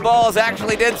 Vengeance Balls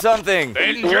actually did something.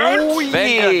 Oh,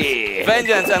 Vengeance.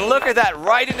 Vengeance. And look at that,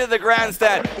 right into the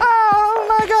grandstand.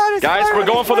 Oh my God! It's Guys, burning, we're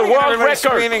going it's for the burning. world Everybody's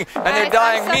record. screaming, and they're Guys,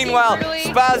 dying. I'm sucking Meanwhile, really.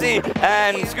 Spazzy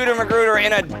and Scooter Magruder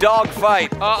in a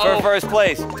dogfight for first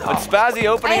place. But Spazzy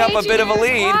opening I up a hate bit of a you.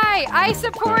 lead. Why? I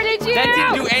supported you. That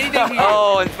didn't do anything.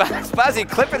 Oh, and Spazzy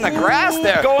clipping the grass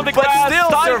there, Go in the but grass, still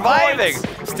style surviving,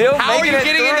 points. still How are making you it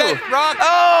getting in through. that rock?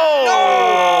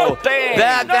 Oh, Dang.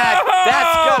 that's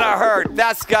gonna hurt.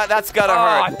 That's gotta Oh,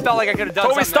 I hurt. felt like I could have done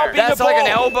Toby, something stop there. being That's the like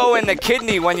an ball. elbow in the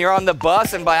kidney when you're on the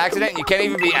bus and by accident and you can't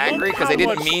even be angry because they how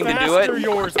didn't much mean to do faster it.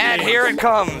 yours And is. here it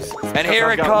comes. And here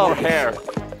I've it got more comes. hair.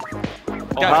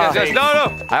 Guys, no.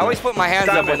 I always put my hands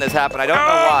Damn up when it. this happens. I don't know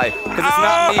why. Because it's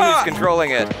not me who's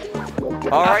controlling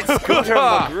it. All right, Scooter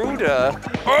Magruder.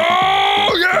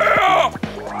 Oh,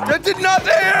 yeah! That did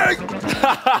nothing!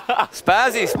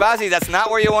 Spazzy, that's not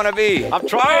where you want to be. I'm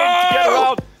trying to get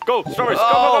around. Go, Strawberry. Go,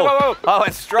 go, go, go, go. Oh,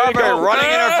 and Strawberry There you go.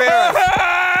 running interference.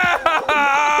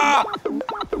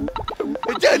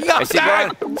 It did Is nothing! he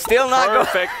going? Still not going.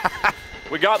 Perfect.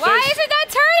 We got Why this. is it not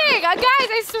turning? Guys,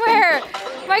 I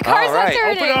swear. My car's All right. not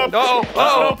turning. Open up.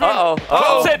 Uh-oh.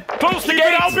 Close it. Close the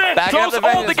gates. open. Backing up Close the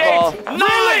all the vengeance gates. ball.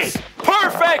 Nice.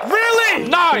 Perfect. Really?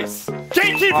 Nice.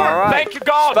 Gatekeeper. All right. Thank you,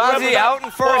 God. Spazzy Whoever that out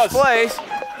in first was. place.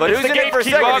 But It's who's the in it for gatekeeper.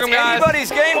 second? Welcome, It's guys. anybody's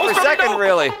game Who's for coming second, down?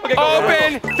 really. Okay, go, go, go, go.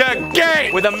 Open the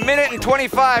gate! With 1 minute and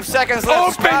 25 seconds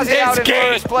left, Open Spazzy out in this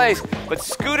gate. first place. But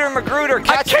Scooter Magruder I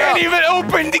catching up. can't even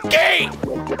open the gate!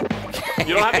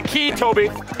 You don't have the key, Toby.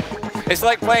 It's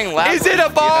like playing lap. Is it a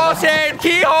ball-shaped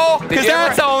keyhole? Because you ever-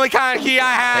 that's the only kind of key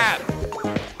I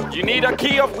have. You need a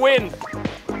key of win.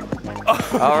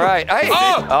 All right. Hey.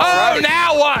 Oh, All right.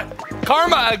 now what?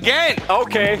 Karma again.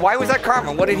 Okay. Why was that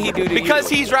Karma? What did he do to you? Because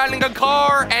he's riding a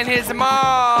car and his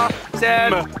mom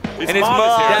said, And his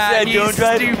mom said, you "Don't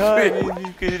try to stupid. cut me.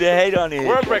 You could hate on it."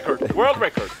 World record. World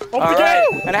record. All right.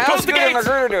 And how's Close the Scooter gates.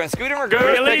 Magruder doing? Scooter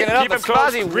Magruder's Really? picking it up, Keep but him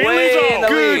close. Spazzy Really way in the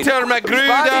so. lead. Scooter Magruder.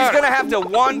 Spazzy's going to have to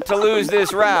want to lose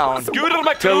this round. Scooter To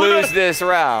Magruder. lose this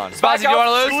round. Spazzy, do you want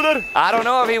to lose? Scooter. I don't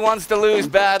know if he wants to lose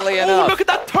badly Oh, enough. look at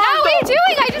that turn. What are you doing?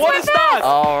 I just What went is that?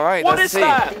 All right, What let's is see.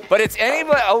 that? But it's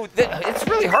anybody. Oh, it's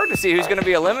really hard to see who's going to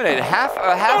be eliminated. Half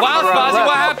Wow, of the round Spazzy, left.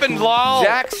 what happened, lol?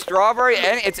 Jack, Strawberry,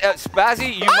 and it's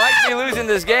Spazzy. You might be losing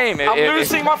this game. I'm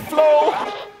losing my flow.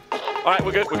 All right,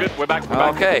 we're good. We're good. We're back. We're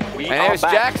back. Okay, We and are there's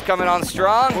back. Jack's coming on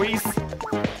strong. Please.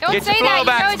 Don't Get say your flow that.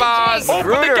 back, You know Spaz. it's a jinx.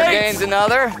 Open the Magruder gates. gains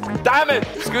another. Damn it.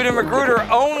 Scooter Magruder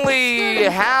only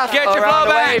half Get a your round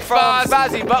flow away back, from Spaz.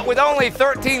 Spazzy, but with only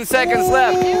 13 seconds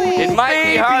left, it might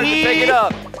be hard to pick it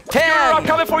up. Scooter, I'm 10,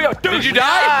 coming for you. Dude, Did you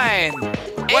die? 9,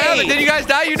 What happened? 8, Did you guys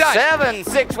die? You died. 7,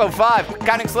 6, 5,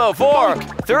 counting slow. 4,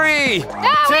 3, 2,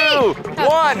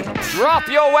 1. Drop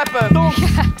your weapon. Oh,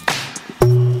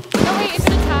 wait, is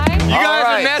it a tie? You guys All are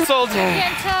right. nestled. I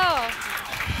can't tell.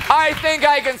 I think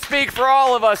I can speak for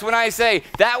all of us when I say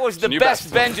that was the New best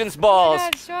best. vengeance balls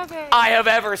God, strawberry. I have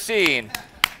ever seen.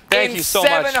 Thank in you so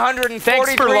much. 743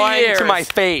 Thanks for lying years to my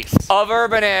face. of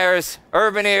Urbanears,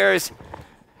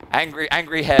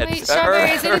 angry heads. Wait,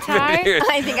 Strawberry, is it a tie? Urbanears.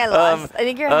 I think I lost. I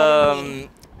think you're ahead of me.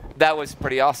 That was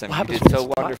pretty awesome. You did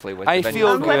so wonderfully with I the feel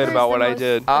vengeance good Whoever's about the what I most-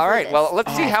 did. All right, well, this.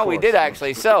 let's see how we did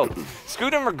actually. So,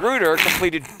 Scooter Magruder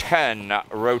completed 10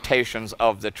 rotations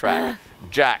of the track.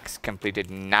 Jax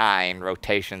completed 9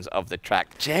 rotations of the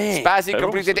track. Dang. Spazzy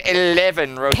completed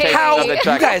 11 rotations How? of the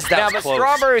track. You guys, that now, was but close.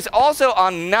 Strawberry's also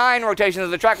on 9 rotations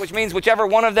of the track, which means whichever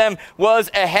one of them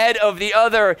was ahead of the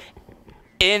other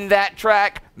in that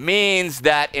track means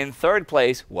that in 3rd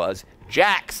place was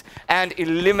Jax and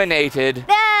eliminated.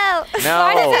 No. No.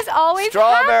 Why does this always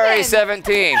Strawberry happen?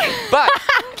 17. But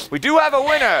we do have a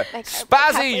winner. Like, Spazzy,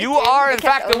 halfway you through, are we in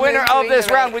kept fact the winner of overdoing this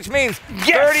the round, right. which means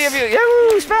 30 of you.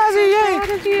 Yay,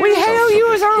 Spazzy, yay. We hail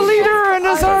you as our leader and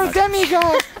as our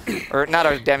demigod. Or not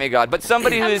our demigod, but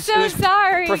somebody I'm who's, so who's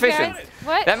sorry. proficient. Guys.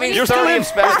 What? That means You're still 30 in. of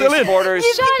Spazzy supporters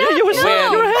Shut up. you were win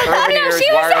ahead. Urbanears she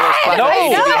was wireless ahead. platform. No,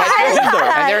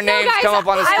 And their No, names guys, come up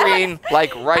on the I- screen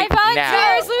like I right volunteer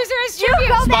now. as loser as tribute.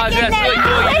 Go back Spazzy, in that's there. really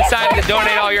cool. You decided to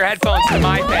donate all your headphones to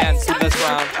my fans in this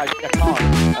round. I can't. I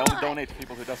only donate to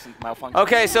people who doesn't malfunction.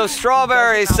 Okay, so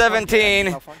Strawberry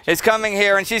 17 is coming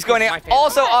here, and she's going to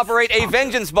also operate a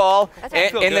vengeance ball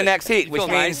in the next heat, which feel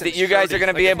means nice that and you guys are going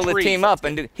to be sturdy, able like to a team tree. up.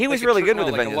 And he was Like a really tree, good with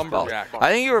no, the like a vengeance ball. lumberjack. I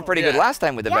think you were pretty good Yeah. last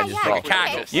time with the vengeance yeah. ball. Like a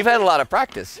cactus. You've had a lot of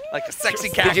practice. Like a sexy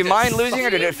cactus. Did you mind losing, or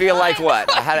did it feel like what?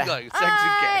 I had Like a sexy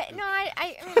cactus. No,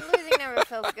 I mean, losing never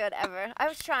feels good ever. I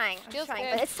was trying. Feels good.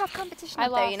 But it's tough competition I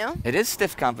out there, lost. you know? It is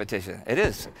stiff competition. It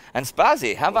is. And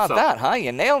Spazzy, how about What's up? that, huh?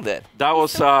 You nailed it. That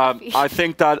was, I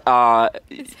think that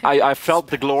I felt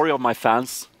the glory of my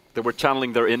fans. They were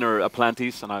channeling their inner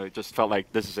Atlantis, and I just felt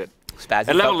like this is it. Spazzy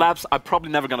 11 felt- laps, I'm probably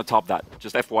never going to top that.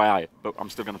 Just FYI, but I'm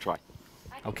still going to try.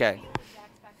 Okay.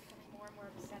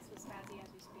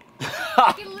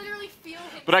 I can literally feel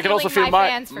him. But I can also feel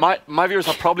my viewers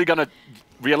are probably going to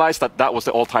realize that that was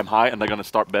the all-time high, and they're going to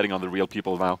start betting on the real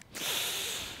people now.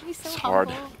 It's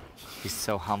hard. He's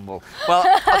so humble. Well,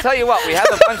 I'll tell you what. We have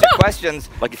a bunch of questions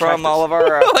Like a from cactus. all of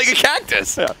our Like a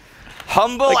cactus. Yeah.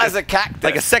 humble Like as a cactus.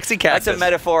 Like a sexy cactus. That's a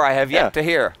metaphor I have yet Yeah. to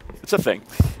hear. It's a thing.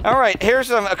 All right, here's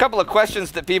a couple of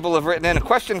questions that people have written in. A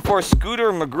question for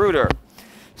Scooter Magruder.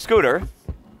 Scooter,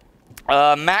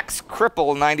 Max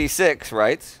Cripple 96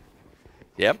 writes.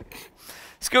 Yep.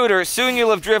 Scooter, soon you'll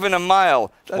have driven a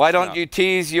mile. Why don't you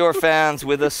tease your fans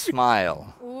with a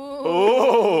smile?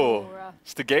 Oh,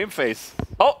 it's the game face.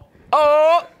 Oh,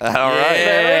 oh! All right.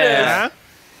 Yeah.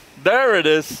 There it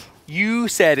is. You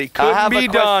said it I have couldn't a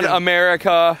be done, question.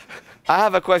 America. I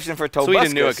have a question for Tobuscus.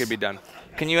 Sweden knew it could be done.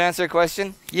 Can you answer a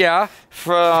question? Yeah.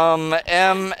 From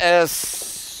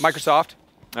MS... Microsoft.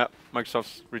 Yeah,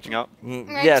 Microsoft's reaching out.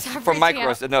 Yes, from reaching out.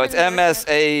 Microsoft. No, it's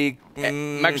MSA...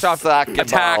 Microsoft Sakabal,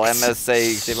 attacks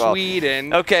MSA Sibal.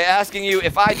 Sweden. Okay, asking you,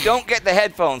 if I don't get the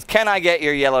headphones, can I get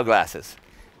your yellow glasses?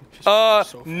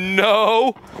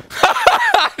 No.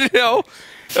 No.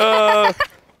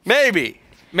 Maybe.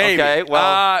 Maybe. Okay,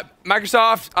 well-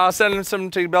 Microsoft, I'll send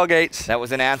some to Bill Gates. That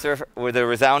was an answer with a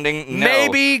resounding no.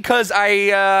 Maybe because I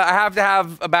have to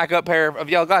have a backup pair of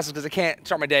yellow glasses because I can't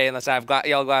start my day unless I have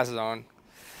yellow glasses on.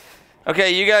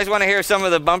 Okay, you guys want to hear some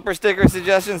of the bumper sticker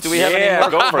suggestions? Do we have any more?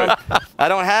 go for it. I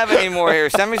don't have any more here.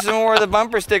 Send me some more of the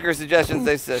bumper sticker suggestions.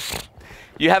 They said.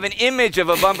 You have an image of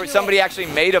a bumper. Somebody actually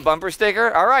made a bumper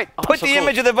sticker? All right, put so the cool.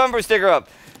 image of the bumper sticker up.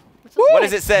 What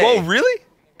does it say? Whoa, really?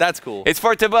 That's cool. It's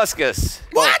for Tobuscus.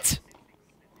 What?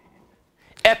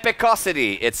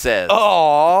 Epicosity, it says.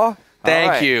 Aww.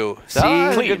 Thank right. you. So,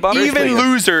 See, good bumper even sticker.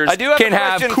 losers I do have can a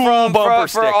have question cool bumper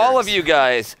for all of stickers. you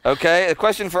guys. Okay, a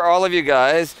question for all of you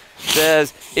guys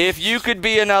says, if you could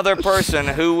be another person,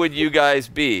 who would you guys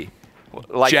be?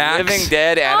 Like Jax. living,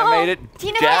 dead, animated?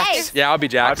 Tina Jax? Fey. Yeah, I'll be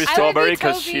I'd Jax. be I would be Strawberry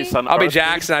because Toby. she's an I'll be Earth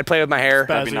Jax and I'd play with my hair. dude.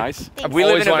 That'd be nice. We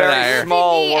live Always in a wanted that very hair.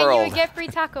 small And you world. would get free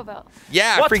Taco Bell.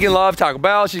 Yeah, I freaking love Taco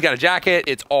Bell. She's got a jacket.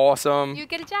 It's awesome. You'd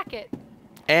get a jacket.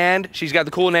 And she's got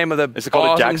the cool name of the Is it called a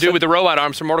awesome Jackson? dude with the robot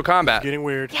arms from Mortal Kombat. Getting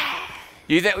weird.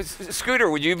 Scooter,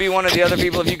 would you be one of the other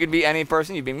people if you could be any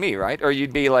person? You'd be me, right? Or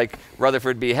you'd be like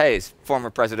Rutherford B. Hayes, former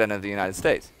president of the United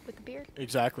States. With the beard.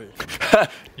 Exactly.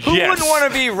 Who wouldn't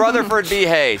want to be Rutherford B.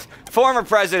 Hayes, former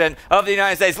president of the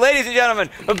United States? Ladies and gentlemen,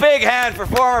 a big hand for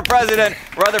former president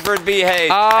Rutherford B. Hayes.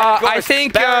 And of course, I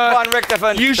think Baron von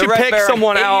Richthofen, you the should Red pick Baron,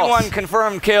 someone 81 else.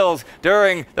 confirmed kills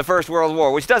during the First World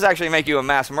War, which does actually make you a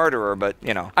mass murderer, but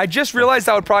you know. I just realized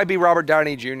that would probably be Robert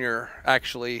Downey Jr.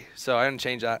 actually, so I didn't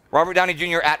change that. Robert Downey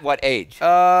Jr. at what age?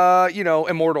 You know,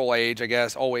 immortal age, I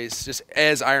guess, always, just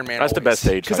as Iron Man. That's the best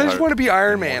age, Because I I just heard. want to be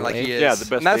Iron Man like he is. Yeah, the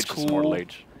best and that's age is cool. mortal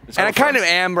age. It's And I kinda kind of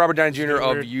fun. am Robert Downey Jr.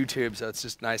 of Weird. YouTube, so it's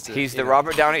just nice to. He's you the know,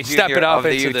 Robert Downey Jr. step it up of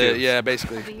the into YouTube. the yeah,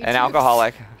 basically. An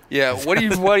alcoholic. Yeah, what are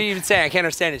you even saying? I can't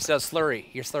understand. It's so slurry.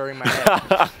 You're slurring my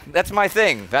head. That's my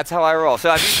thing. That's how I roll.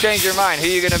 So if you change your mind, who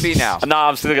are you going to be now? No,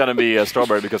 I'm still gonna be a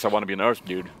Strawberry because I want to be an Earth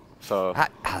dude. So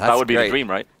that would be the dream,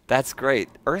 right? That's great.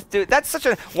 Earth dude. That's such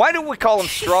a. Why do we call them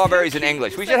strawberries in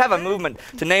English? We should have a movement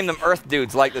to name them Earth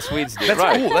dudes like the Swedes do. That's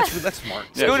Right. cool. That's smart.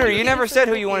 Yeah, Scooter, she you is. never said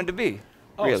who you wanted to be.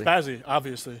 Oh, Really? Spazzy,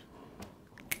 obviously.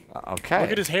 Okay.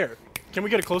 Look at his hair. Can we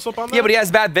get a close-up on that? Yeah, but he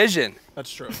has bad vision.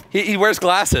 That's true. He wears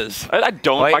glasses. I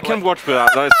don't. Wait, I can wait. watch without.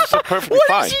 That's just perfectly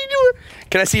fine. doing?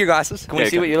 Can I see your glasses? Can we Yeah,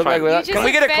 see what you look fine. like without? You Can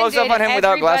we just get a close up on him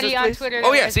without glasses, everybody on please? Twitter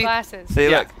Oh, that yeah, wears see? glasses. See,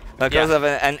 Yeah. look. A close up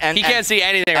and He can't see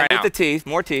anything right with now. the teeth,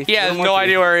 more teeth. He a has little no more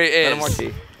idea teeth. where he A little is. more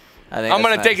teeth. I think I'm that's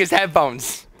gonna take nice. his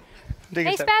headphones.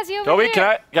 Hey, Spazzy, over Toby, here. can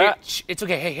I? Hey, shh, it's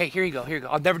okay. Hey, here you go. Here you go.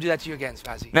 I'll never do that to you again,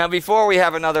 Spazzy. Now, before we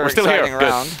have another We're still here. exciting Good.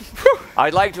 round,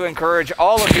 I'd like to encourage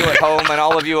all of you at home and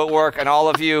all of you at work and all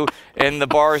of you in the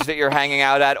bars that you're hanging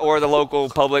out at or the local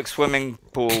public swimming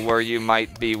pool where you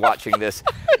might be watching this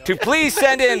to please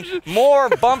send in more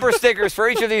bumper stickers for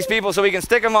each of these people so we can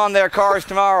stick them on their cars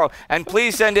tomorrow. And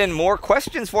please send in more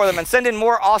questions for them and send in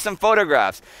more awesome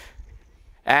photographs.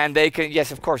 And they can,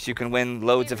 yes, of course, you can win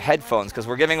loads of headphones because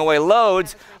we're giving away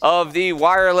loads of the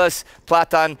wireless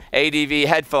Platon ADV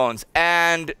headphones.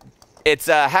 And it's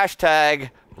a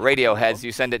hashtag Radioheads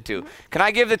you send it to. Can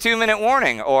I give the 2-minute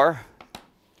warning or?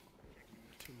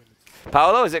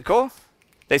 Paolo, is it cool?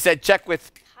 They said check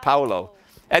with Paolo.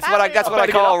 That's what I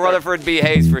call Rutherford B.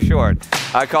 Hayes for short.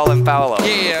 I call him Paolo.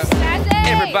 Yeah. Spazzy!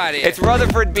 Everybody. It's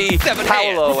Rutherford B.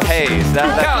 Paolo Hayes.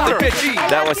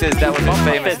 That was his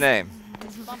famous name.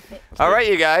 All right,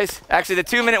 you guys. Actually, the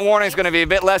 2-minute warning is going to be a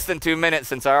bit less than 2 minutes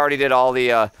since I already did all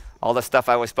the stuff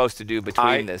I was supposed to do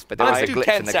between this. But there was a Let's do glitch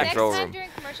 10 in the seconds. control Next time room. during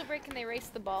commercial break, can they race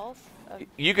the balls?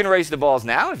 You can raise the balls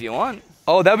now if you want.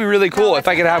 Oh, that'd be really cool No, if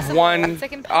I could have that's one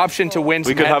impossible. option to win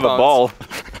We some could have a headphones ball.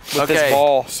 with Okay. this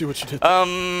ball. See what you did.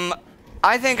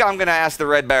 I think I'm going to ask the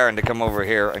Red Baron to come over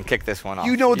here and kick this one off.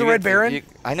 You know the Red Baron?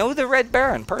 I know the Red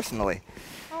Baron personally.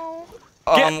 Oh.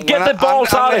 Get when the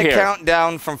balls I'm out of gonna here. count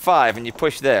down from 5 and you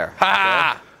push there.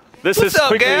 Ha! This What's is up,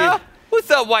 quickly. gal? What's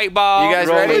up, white ball? You guys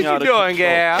Rolling ready? What out you of doing, control.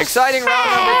 gal? Exciting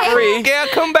round number 3. Gal,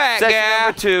 come back, Session gal.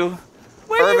 number 2.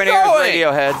 Where you Urbanears going?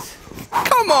 Radioheads.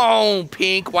 Come on,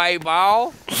 pink white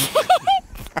ball.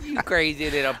 You crazy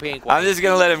little pink white. I'm just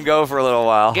going to let him go for a little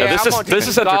while. Yeah, This I'm is gonna take this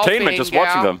is some entertainment. golfing, Just gal.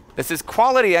 watching them. This is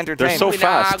quality entertainment. so We're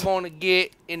fast. not gonna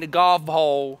get in the golf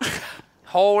hole.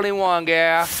 Hole in one,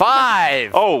 gal.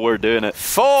 5. Oh, we're doing it.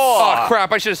 4. Oh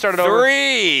crap! I should have started over.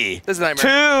 3. This is a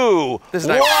nightmare. 2. This is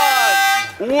a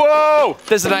nightmare. 1. Whoa!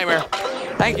 This is a nightmare.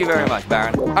 Thank you very much,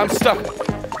 Baron. I'm stuck.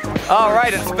 All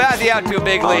right, and Spazzy out to a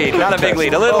big lead. Not a big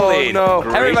lead, a little Oh, lead. no.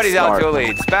 Everybody's Great out to a start.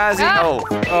 lead. Spazzy, Ah. no.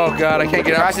 Oh god, I can't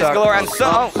get out. Crashes galore, and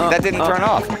so that didn't turn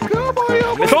off.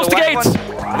 Missed Close the white gates.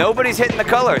 one. Nobody's hitting the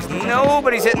colors.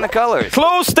 Nobody's hitting the colors.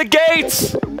 Close the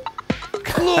gates.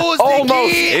 Close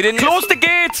Almost. He didn't. Close the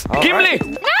gates. Gimli.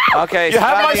 Okay, You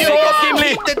have my Spazzy sword,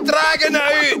 making Gimli. the dragon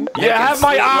out. You have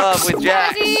my love axe. with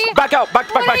Jax. Spazzy! Back out.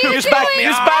 Back. What are you Use back. doing?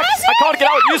 Use back. I can't get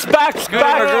out. Use back. Scooter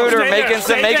Back. Magruder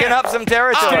Stay there. making up some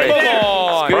territory. Come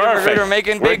on. Scooter Perfect. Magruder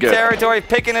making We're big good. territory,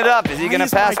 picking it up. Is he gonna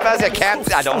pass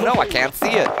Spazzy? I don't know. I can't see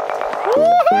it.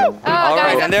 Oh, All guys,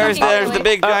 right, I'm and there's fucking the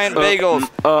big giant bagels.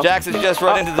 Jackson's just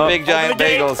run into the big giant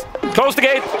bagels. Close the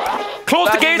gate. Close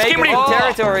the Spazzy gates, making Gimli.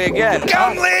 territory again.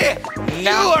 Gimli!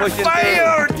 now pushing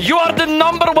through. You are the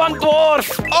 #1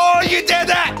 dwarf. Oh, you did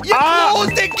it! You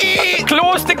closed the gate!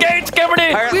 Close the gates,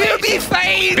 Gimli. Apparently, We'll be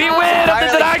fine! Beware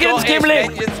of the dragons, Gimli.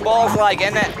 Vengeance balls like,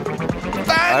 isn't it?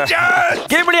 Vengeance!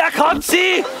 Gimli, I can't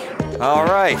see. All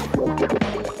right.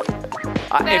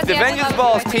 If the Fancy, Vengeance I'm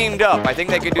balls loving teamed up, I think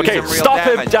they could do Okay, some real stop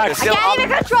him, damage. Jax. They're still Can't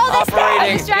even control this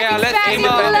operating. Yeah, let's team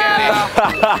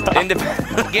up.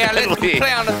 Independently. Yeah, let's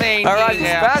play on the thing. All right,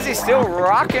 Yeah. Spazzy's still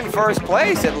rocking first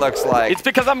place, it looks like. It's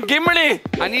because I'm Gimli.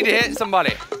 I need to hit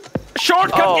somebody.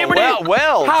 Shortcut, Oh, Gimli.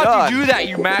 well How'd done. you do that,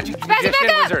 you magic magician back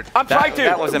up. wizard? I'm trying to.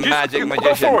 That was a Just magic Go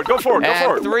magician. forward, go forward, go And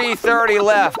forward. 3:30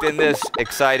 left in this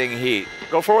exciting heat.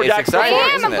 Go forward, It's Jax. exciting. I Forward,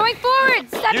 am. isn't I'm it? going forward.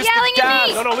 Stop Use the yelling at gas.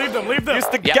 me. No, leave them, leave them. Use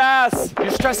the gas.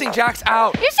 You're stressing Jax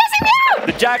out. You're stressing me out.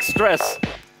 The Jax stress.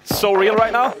 So real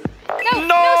right now. No,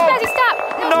 No. Spazzy,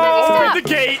 stop. No. Spazzy, Open the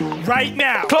gate right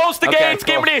now. Close the Okay, gates,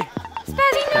 cool. Gimli. stop.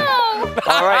 Spazzy, no.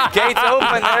 All right, gates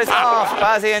open. There's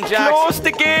Spazzy and Jax. Close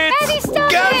the gates. Spazzy,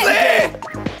 stop it. Gimli!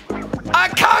 I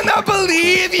cannot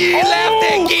believe you left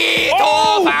the gate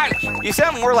open! You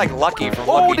sound more like Lucky from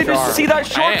Oh, Lucky did you Charms. see that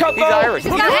shortcut He's though? Irish.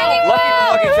 It's Lucky not anymore. from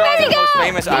Lucky Charms Where'd is he the most go?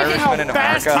 famous Irishman in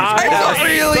fast America. he's I'm not going.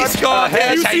 really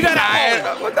Scottish. You see that at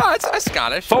Well, no, it's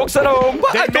Scottish. Folks at home.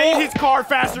 They made his car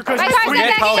faster because My he's car's not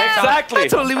Swedish. backing up. Exactly.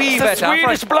 That's a wee It's bit. the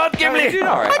Swedish blood, You're Gimli. doing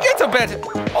all right. I get a bit.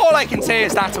 All I can say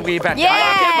is that's a wee bit. The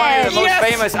Yeah. most Yes.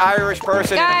 famous Irish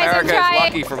person Guys, in I'm America is trying.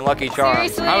 Lucky from Lucky Charms.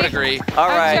 Seriously. I would agree. All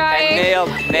I'm right, trying. and nailed.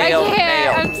 I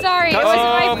can't. I'm sorry. It wasn't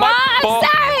my Oh, fault. I'm fault.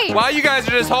 sorry. While you guys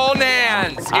are just holding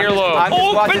hands. I'm just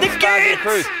Open watching the Spazzy gates.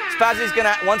 cruise. Spazzy's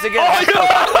gonna once again.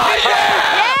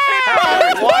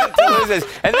 Yeah! One to loses,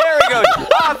 and there he goes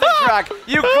off the track.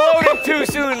 You gloated too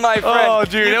soon, my friend. Oh,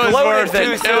 dude, you it was gloated worth it.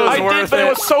 too It soon. was I did, but it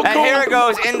was so And cool. here it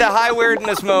goes into high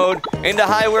weirdness mode. Into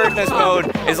high weirdness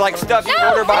mode is like stuff you No,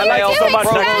 order by what are you mail. doing, so much.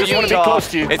 from I Pro just wanna be Utah. close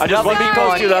to you. It's I just wanna nothing be close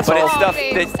fun, to you, that's but all. it's stuff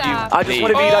Please that stop. you. I just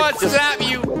want to be Oh, like I just. slap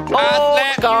you. Oh,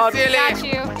 I slap God. you, silly. Got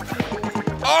you.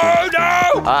 Oh,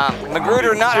 no!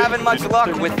 Magruder not having much luck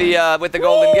with the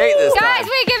Golden Gate this Guys, time.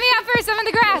 wait, get me up first. I'm in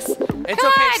the grass. It's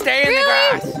Come okay, on, stay in the really?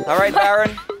 grass. All right,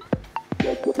 Baron.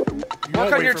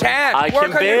 Work on your tan. I Work can on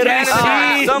your barely tan in the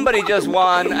grass. see. Somebody just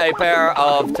won a pair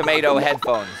of tomato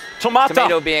headphones. Tomato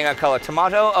Tomato. being a color.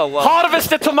 Tomato? Oh, well. Harvest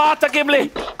the tomato,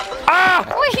 Gimli. Ah!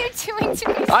 What are you doing to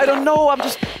me? I don't know. I'm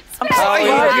just. I'm Oh, sorry.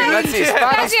 let's see. Spazzy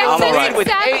Spazzy, still I'm in the lead sensing with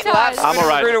 8 sabotage. laps. I'm all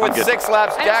right. Magruder with I'm good. 6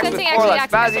 laps. I'm Jax with sensing 4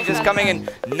 laps. actually Spazzy acting just coming in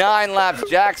 9 laps.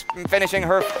 Jax finishing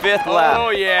her 5th lap. Oh,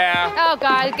 yeah. Oh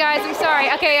God, guys, I'm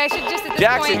sorry. Okay, I should just at this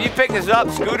Jax, point. if you pick this up,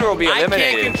 Scooter will be I can't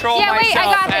eliminated. control Yeah, wait, I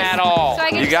myself got this. at all. So I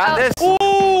can You just, got this?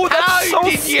 Ooh, that's How so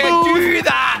did you smooth. do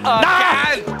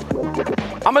that again?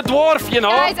 I'm a dwarf, you know.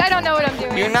 Guys, I don't know what I'm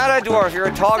doing. You're not a dwarf. You're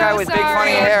a tall guy with big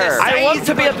funny sorry. hair. I want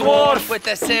to be a dwarf. With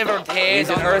the severed He's head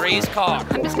an on the earth- race car.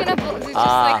 I'm just gonna just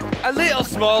Ah. like. A little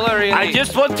smaller, really. I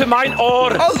just want to mine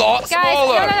ore. A lot Guys,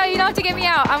 smaller. no, you don't have to get me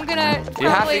out. I'm gonna. You have to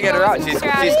probably get go her out. with some She's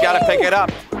strategy. got to pick it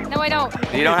up. No, I don't.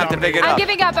 You don't have to pick it I'm up.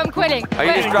 giving up. I'm quitting. Are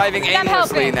you just driving I'm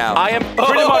aimlessly helping. now? I am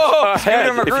pretty much ahead,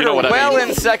 Scooter if you know Magruder what I well mean.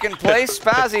 in second place.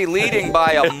 Spazzy leading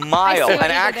by a I mile, see what an you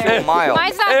did actual there. mile.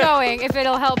 Mine's not going. If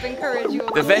it'll help encourage you.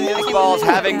 The Vengeance Balls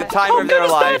having the time of their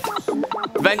life.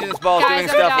 Vengeance Balls Guys, doing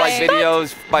I'm stuff like dying.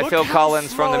 videos by Look Phil how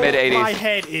Collins from the slow My mid-'80s.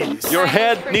 head is. Your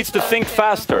head needs to think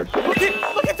faster. Look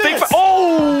at Think this.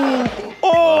 oh!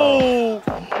 Oh!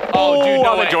 Oh, dude,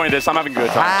 no I'm way. enjoying this. I'm having a good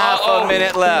time. Half a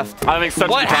minute left. I'm having such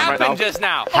a What good time right now. happened just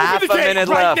now? Half Open a the gate minute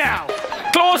right left. now.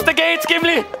 Close the gates,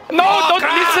 Gimli! No, Oh, don't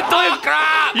crap! listen to him! Oh,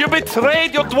 crap! You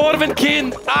betrayed your dwarven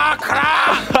kin! Ah,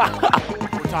 crap!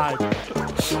 We're tied.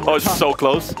 Oh, it's so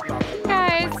close.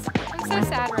 Guys, I'm so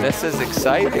sad right This now. is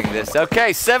exciting.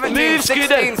 Okay, 17, Move, 16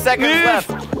 Scooter. seconds Move. left.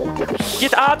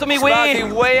 Get out of me way!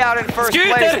 Spazzy way out in first Scooter,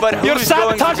 place, but you're who's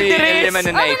going to sabotaging be the race. Open the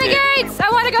eliminated? gates! I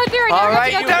want to go through it. All I want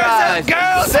right, to you go through it. guys.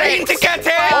 Girls Six, need to get in!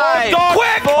 five,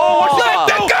 Quick! four, Let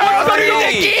the girl through the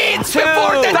three, gates two,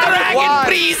 before the dragon one.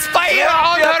 breathes fire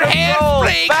on her hair,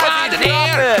 flake Spazzy, on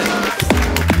hair! drop it.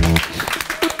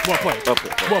 Well played. Well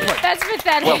played. Well played. That's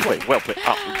pathetic. Well played. Well played.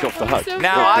 Oh, you off the hook. so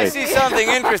Now, Well I played. see something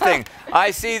interesting. I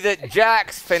see that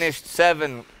Jax finished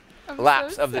 7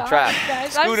 laps so of the sorry, track.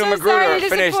 guys. I'm Scooter so Magruder sorry to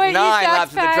finished disappoint 9 you,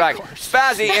 laps of the track.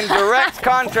 Spazzy, in direct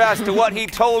contrast to what he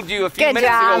told you a few Good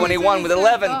minutes job. ago when he won with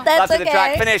 11 That's laps of the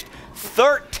track, okay. finished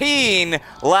 13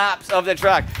 laps of the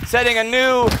track, setting a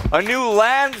new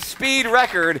land speed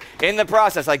record in the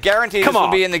process. I guarantee this Come will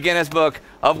on. be in the Guinness Book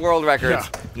of World Records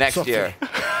Yeah, next something. year.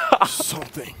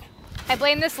 Something. I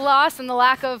blame this loss on the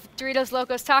lack of Doritos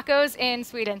Locos Tacos in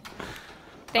Sweden.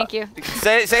 Thank you.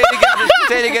 Say it again.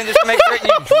 Say it again, just to make sure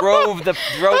you drove the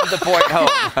point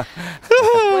home.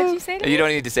 What'd you say it You don't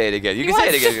need to say it again. You He can say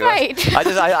it wants again. to If you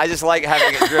want. I just like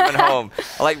having it driven home.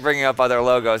 I like bringing up other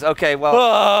logos. Okay, well,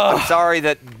 I'm sorry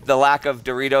that the lack of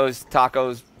Doritos,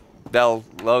 Tacos, Bell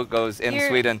logos in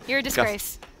Sweden. You're a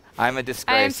disgrace. I'm a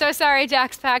disgrace. I am so sorry,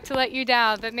 Jackspack, to let you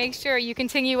down, but make sure you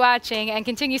continue watching and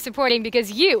continue supporting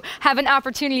because you have an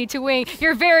opportunity to win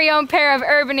your very own pair of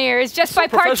Urbanears just by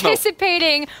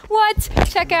participating. What?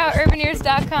 Check out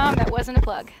urbanears.com. That wasn't a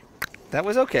plug. That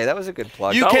was okay. That was a good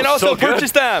plug. You can also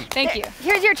purchase them. Thank you.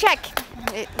 Here's your check.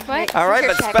 What? All right,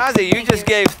 but Spazzy, you just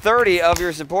gave 30 of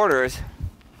your supporters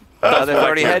other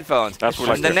 30 headphones. That's what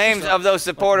I The like. names of those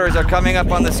supporters are coming up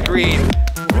on the screen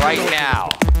right now.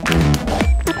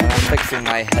 I'm fixing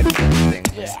my headphone thing.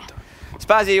 Yeah.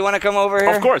 Spazzy, you want to come over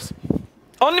here? Of course.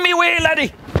 On me way,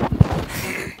 laddie.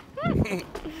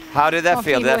 How did that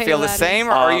feel? Did that feel the same,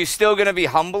 or are you still going to be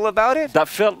humble about it? That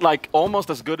felt like almost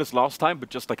as good as last time, but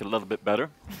just like a little bit better.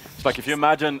 It's like if you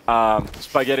imagine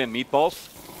spaghetti and meatballs,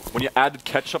 when you added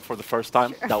ketchup for the first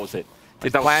time, that was it.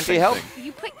 Did Planty help?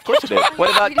 Of course it did. What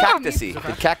about Cactusy?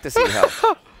 Did Cactusy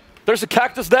help? There's a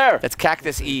cactus there. That's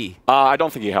Cactus E. I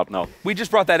don't think he helped, no. We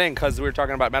just brought that in because we were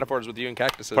talking about metaphors with you and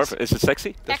cactuses. Perfect. Is it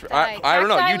sexy? I don't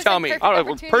know. You tell me. All right,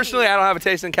 well, personally, I don't have a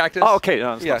taste in cactus. Oh, okay.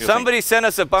 No, Yeah. Somebody sent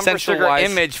us a bumper sticker Sensual-wise.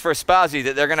 image for Spazzy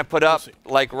that they're going to put up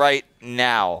like right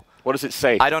now. What does it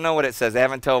say? I don't know what it says. They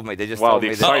haven't told me. They just Wow, told the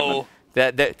me excitement.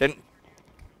 that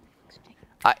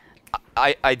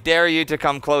I dare you to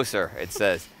come closer, it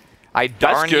says. I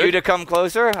darn good. you to come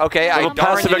closer. Okay, A I little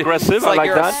darn passive you. aggressive, It's I like like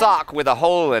you're that. a sock with a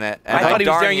hole in it. And I thought he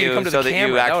was darn daring you to come to so the that camera.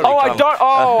 you That actually would Oh, come.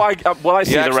 I don't. Oh, well, I see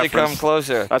You the actually reference. come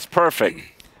closer. That's perfect.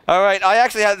 All right, I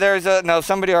actually have, there's a, no,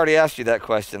 somebody already asked you that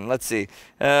question. Let's see.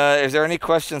 Is there any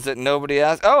questions that nobody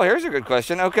asked? Oh, here's a good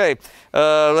question. Okay.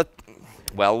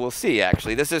 Well, we'll see,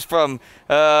 actually. This is from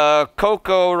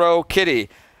Kokoro Kitty.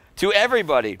 To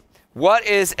everybody, what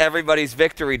is everybody's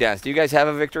victory dance? Do you guys have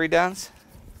a victory dance?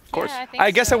 Of course. Yeah, I,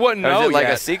 I guess I wouldn't Or is know it like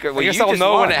yet. a secret? Well, I guess you I'll just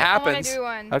know won. when it I want happens. to do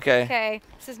one. Okay. Okay.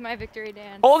 This is my victory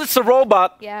dance. Oh, it's a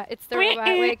robot. Yeah, it's the robot.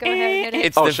 Wait, go ahead and hit it.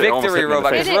 It's Oh, the shit, almost victory hit me in the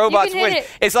robot face. because Hit it, you robots can hit win. it.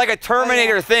 It's like a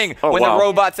Terminator thing Oh, when wow. the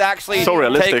robots actually So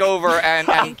realistic. take over and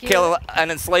Thank you. kill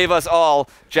and enslave us all.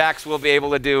 Jax will be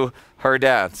able to do her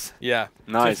dance. Yeah.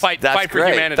 Nice. To fight That's for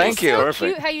great. humanity. Thank you. So Perfect.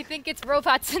 cute how you think it's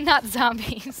robots and not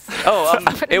zombies. Oh,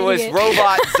 it was idiot.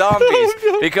 robot zombies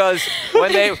because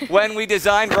when we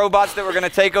designed robots that were going to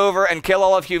take over and kill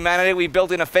all of humanity, we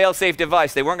built in a fail-safe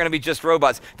device. They weren't going to be just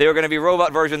robots. They were going to be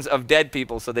robot versions of dead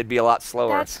people, so they'd be a lot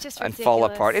slower That's just and fall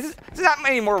ridiculous. apart. Is that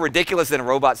any more ridiculous than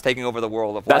robots taking over the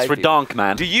world of That's life? redonk,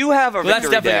 man. Do you have a Well, that's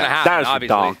victory definitely going to dance? happen, That is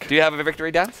obviously. redonk. Do you have a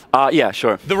victory dance? Yeah,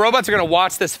 sure. The robots are going to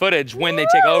watch this footage when they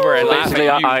take over and laugh Basically,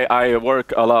 at you. I work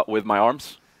a lot with my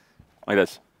arms, like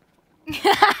this,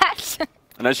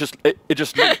 and it's just it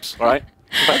just moves, all right?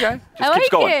 Okay. I keeps like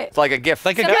going. it. It's like a gift.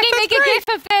 Like a Somebody gift. make a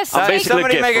gif of this. I'm basically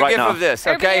Somebody a gift make a right gif now. of this,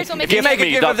 okay? Urbanears will make If you a make a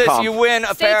gif. gif of this, GIF.com. you win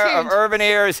a Stay pair of tuned.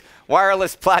 Urbanears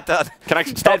wireless Plata. Can I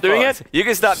stop doing headphones. it? You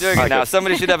can stop doing it Okay. now.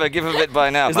 Somebody should have a gif of it by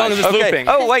now. As long as it's okay. looping.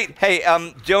 Oh, wait. Hey,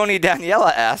 Joni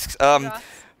Daniela asks,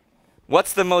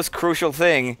 what's the most crucial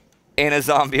thing in a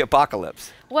zombie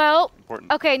apocalypse? Well,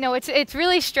 Important. okay, no, it's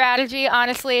really strategy.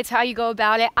 Honestly, it's how you go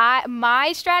about it.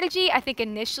 My strategy, I think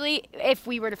initially, if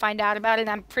we were to find out about it, and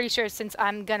I'm pretty sure since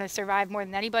I'm gonna survive more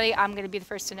than anybody, I'm gonna be the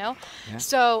first to know. Yeah.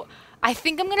 So I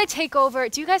think I'm gonna take over.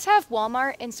 Do you guys have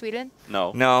Walmart in Sweden?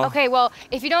 No. No. Okay, well,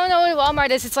 if you don't know what Walmart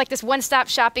is, it's like this one-stop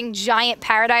shopping giant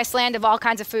paradise land of all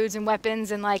kinds of foods and weapons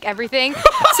and like everything.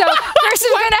 So first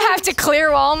we're gonna have to clear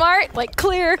Walmart, like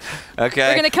clear. Okay.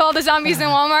 We're gonna kill all the zombies in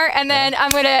Walmart, and then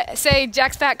I'm gonna say,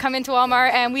 Jack's Pack, come into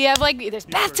Walmart, and we have like there's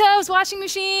bathtubs, washing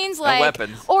machines, like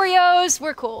weapons. Oreos.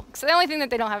 We're cool. So the only thing that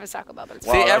they don't have is Taco Bell, but it's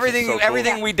Wow, See, that's everything, so cool.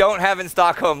 everything we don't have in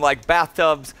Stockholm, like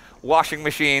bathtubs, washing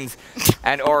machines,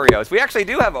 and Oreos. We actually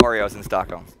do have Oreos in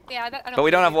Stockholm. yeah, I don't But we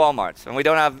don't have believe Walmarts, and we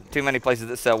don't have too many places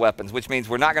that sell weapons, which means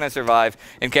we're not going to survive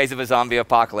in case of a zombie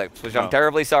apocalypse, which I'm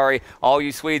terribly sorry, all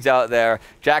you Swedes out there.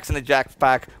 Jackson the Jack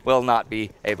Pack will not be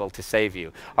able to save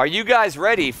you. Are you guys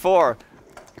ready for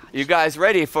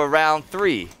round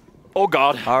 3? Oh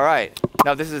God. All right.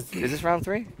 No, is this round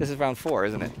 3? This is round 4,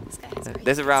 isn't it?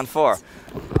 This is round 4.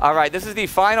 All right, this is the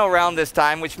final round this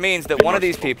time, which means that one of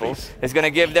these people is going to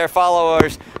give their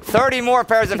followers 30 more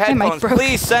pairs of headphones.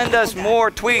 Please send us more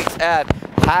tweets at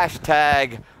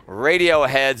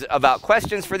 #Radioheads about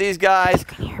questions for these guys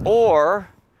or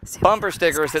bumper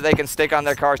stickers that they can stick on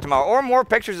their cars tomorrow, or more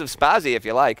pictures of Spazzy if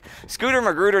you like. Scooter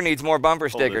Magruder needs more bumper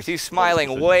stickers. He's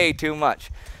smiling way too much.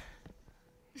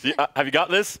 Have you got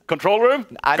this? Control room?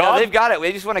 I know they've got it.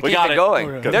 We just want to keep got it it. going.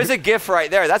 Oh, yeah. There's a GIF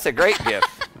right there. That's a great GIF.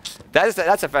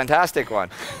 That's a fantastic one.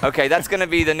 Okay, that's going to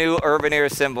be the new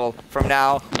Urbanears symbol from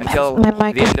now until the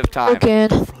end of time.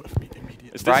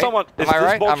 Is this someone? Is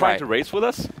this ball trying to race with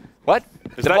us? What?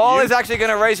 The ball is actually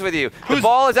going to race with you. The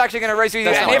ball is actually going to race with you.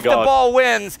 And if the ball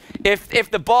wins, if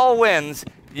the ball wins,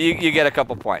 you get a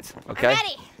couple points. Okay. I'm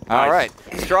ready. All right.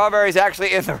 Strawberry's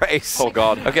actually in the race. Oh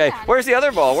God. Okay. Where's the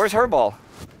other ball? Where's her ball?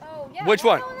 Oh, yeah, Which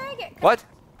one? What?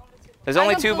 There's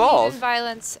only 2 balls. In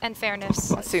violence and fairness.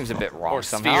 That seems a bit wrong Or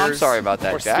somehow. I'm spheres. sorry about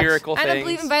that, Or Jax. spherical I things. don't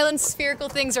believe in violence, spherical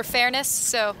things, or fairness,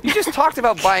 so. You just talked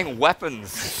about buying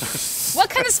weapons. What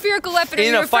kind of spherical weapon are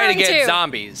In you a fight referring against to?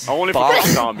 zombies. Only for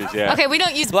zombies, yeah. Okay, we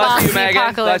don't use Bless bombs you, in the Megan.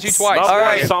 apocalypse. Bless you twice. All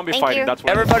right. Zombie Thank fighting. you. That's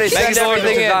what Everybody send Thanks, Lord,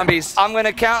 everything to in. zombies. I'm going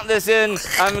to count this in.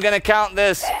 I'm going to count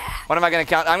this. What am I going to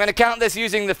count? I'm going to count this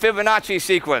using the Fibonacci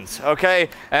sequence, okay?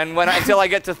 And until I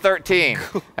get to 13.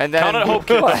 And then Count it, hope,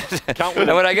 kid. Count with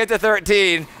and when I get to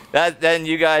 13, then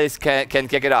you guys can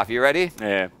kick it off. You ready?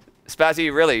 Yeah. Spazzy,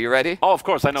 you ready? Oh, of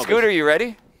course, I know. Scooter, this. you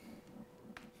ready?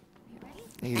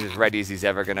 He's as ready as he's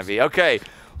ever going to be. Okay.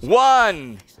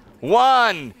 1,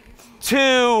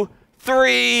 2,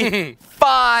 3,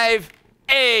 5,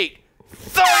 8,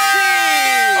 13!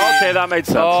 Okay, that made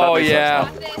sense. Oh, that made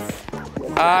yeah. sense.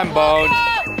 I'm boned.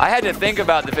 I had to think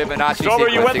about the Fibonacci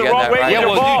Strawberry, sequence you went to the get wrong that way right. with Yeah, your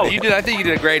well, ball. dude, you did. I think you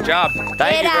did a great job.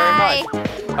 Thank you very much.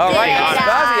 All right,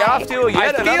 Spazzy off to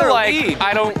yet I another feel like lead.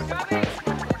 I don't.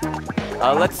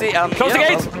 Let's see. Close the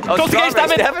gates. Close the gates,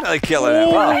 damn it. Definitely killing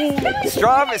it. Wow.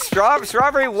 Strawberry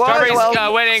won.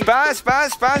 Strawberry's winning.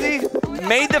 Spazzy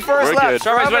made the first We're lap. good. Strawberry's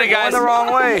Strawberry winning, guys. going the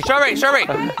wrong way. Strawberry. You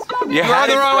You're on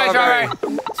the wrong way,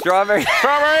 Strawberry.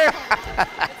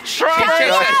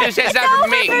 Strawberry. She's chasing after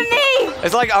me.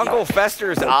 It's like Uncle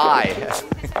Fester's eye.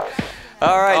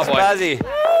 All right, Oh, boy. Spazzy.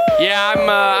 Yeah,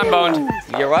 I'm boned.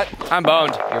 You're what? I'm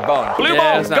boned. You're boned. Blue Yeah,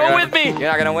 ball, it's not go good. with me. You're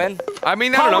not gonna win. I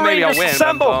mean, I don't know. Power Maybe I'll Rangers win. But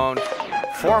I'm assemble. boned.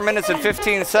 4 minutes and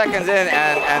 15 seconds in,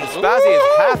 and Spazzy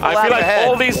is half a I lap feel like ahead.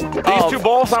 all these 2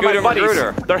 balls are my Scooter buddies.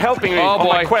 Magruder. They're helping me Oh, on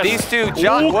my boy. quest. These two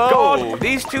Oh, God.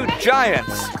 These two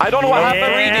giants. I don't know what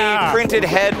happened. 3D printed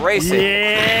head racing.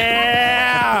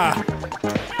 Yeah.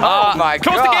 Oh my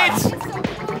Close God. the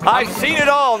gates. I've seen it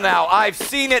all now. I've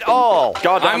seen it all.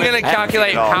 God damn I'm it. gonna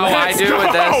calculate how I do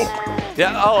with this.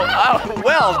 Yeah. Oh,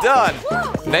 well done.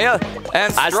 Nail.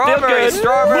 And That's still Strawberry's good.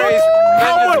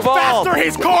 How much ball. faster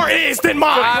his car is than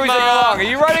mine. Cruising along. Are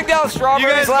you running down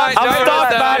Strawberry's lap? might I'm notice stuck,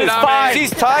 that man. It's I'm fine.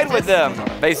 She's tied with them,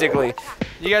 basically.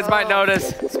 You guys might notice.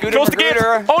 Scooter Close the gates.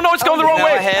 Magruder. Oh, no, it's going the wrong Now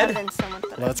way. ahead.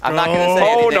 Let's go. I'm not going to say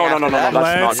Oh, anything no, after that. that's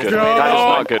not Let's good. go. That is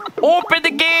not good. Open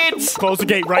the gates. Close the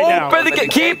gate right now. Open the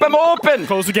gate. Keep them open.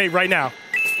 Close the gate right now.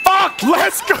 Fuck.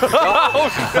 Let's go.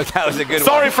 That was a good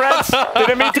Sorry, one. friends.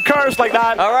 Didn't mean to curse like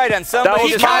that. All right, and somebody That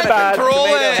was just my had bad. tomato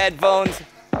Control it. headphones.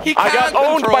 He I got can't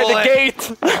owned by control the it.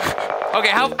 gate. Okay,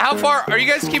 how far are you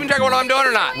guys keeping track of what I'm doing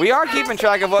or not? We are keeping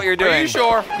track of what you're doing. Are you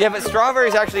sure? Yeah, but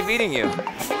Strawberry's actually beating you.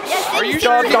 Are you God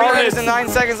sure? darn 3 it. minutes and 9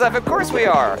 seconds left. Of course we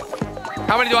are.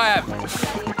 How many do I have?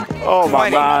 Oh, my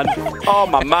 20. man. Oh,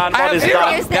 my man. What is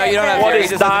that? No, you don't have What to. He is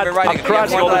just that? hasn't been writing I'm it. You have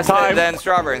crashing one all the less time. than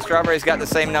Strawberry. And Strawberry's got the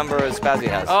same number as Spazzy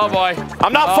has. Oh boy.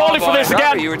 I'm not Oh, falling for boy. this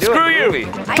Strawberry, again. you were doing Screw you.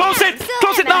 groovy. Close it.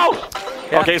 Close it now.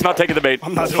 Okay, he's not taking the bait.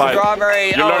 I'm not It's doing fine. Strawberry,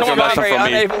 You learned your lesson Strawberry from me.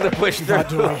 unable to push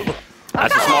through.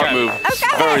 That's a smart move.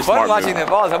 Very Fun smart watching move.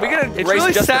 the balls. Are we gonna It's race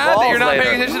really just the sad balls that you're not later?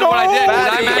 paying attention to what I did. 'Cause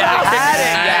Spazzy, I'm you at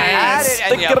had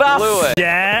it, and you blew it.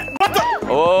 Yeah. What the?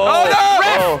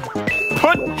 Oh,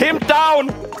 Put him down.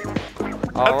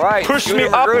 All right. Push Scooter me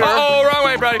up. Magruder. Oh, wrong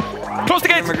way, buddy. Close the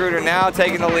Scooter gates. Magruder now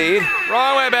taking the lead.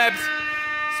 Wrong way, babes.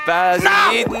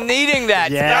 Spazzy needing that.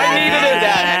 Yeah. I needed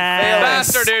that and failing.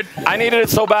 Faster, dude. I needed it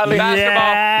so badly. Basketball.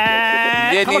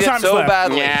 Yeah. Did How need much it time so is left?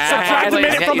 badly. Yeah. Subtract the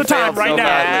minute from the time right now.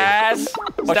 Yes.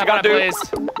 What you Step on gotta it,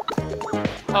 do?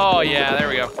 please. Oh, yeah, there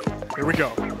we go. Here we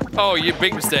go. Oh, you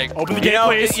big mistake. Open the You gate, know,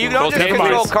 please. you don't just Never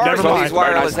control mind. cars Never with mind. these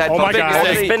wireless Very headphones. nice. Oh my You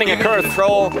God. can Spinning you a can curve.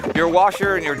 control your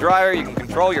washer and your dryer. You can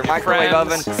control your microwave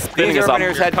Friends. oven. Spinning These is up.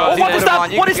 Urbanears headphones. Oh, you what put is them that?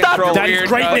 on, you What can is that? control That is Weird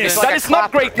greatness. cousin. That is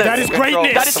not greatness. That is Control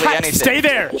greatness. That is hacks. anything. Stay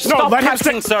there. No, Stop let him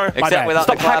hacking, stay. sir. My Except bad. without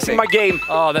Stop the hacking clapping. my game.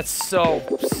 Oh, that's so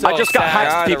I just got sad.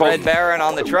 hacked. Baron, people. the Red Baron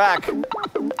on the track.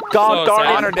 God So darn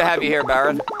sad. it. Honored to have you here,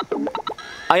 Baron.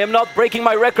 I am not breaking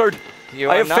my record. You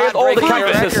I are have not failed all the breaking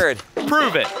your canvases. record.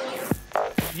 Prove it.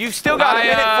 You've still got a I,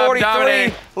 minute 43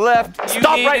 dominating. left. You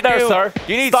Stop need right to there, do- sir.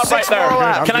 You need Stop 6 right there. more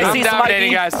laps. Can I I'm see some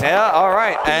dominating, ID? guys. Yeah, all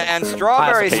right. And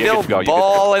Strawberry That's okay, still you can go, you can-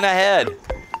 balling ahead.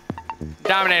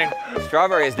 Dominating.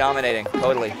 Strawberry is dominating,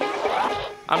 totally.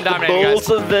 I'm dominating, guys. Balls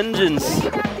of vengeance.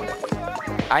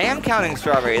 I am counting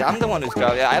Strawberry. I'm the one who's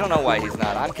counting. I don't know why he's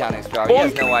not. I'm counting Strawberry. He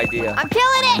has no idea. I'm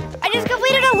killing it! I just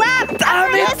completed a lap!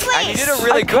 Damn it. Effortlessly! And you did a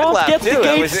really I good can't lap, get too.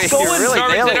 the It was, gates you're going. really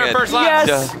Strawberry's nailing in her it. first lap.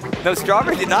 Yes. No,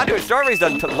 Strawberry did not do it. Strawberry's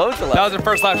done loads of laps. That was the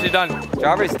first lap she's done.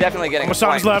 Strawberry's definitely getting a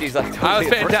time's point. left? She's like I was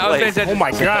paying attention. Oh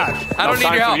my God. I don't need your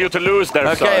time help. for you to lose there,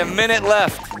 Okay, son. a minute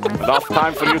left. Enough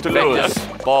time for you to lose.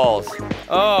 Balls.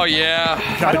 Oh,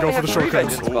 yeah. Gotta go for the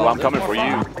shortcuts. Ooh, I'm coming for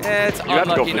you. It's You have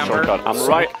to go for unlucky the number. shortcut. I'm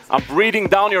right. I'm breathing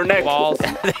down your neck. Balls.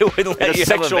 They wouldn't let In a you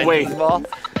sexual have a way. vengeance ball.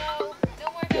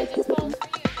 No more vengeance balls for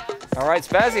you, Jack. All right,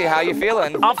 Spazzy, how you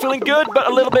feeling? I'm feeling good, but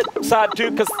a little bit sad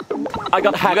too, because I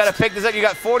got hacked. You got to pick this up. You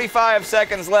got 45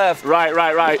 seconds left.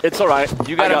 Right. It's all right.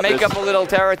 You got to make up a little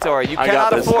territory. You I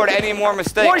cannot got this. afford any more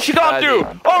mistakes. What is she gonna do?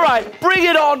 Spazzy. All right, bring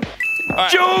it on.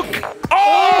 right. Juke.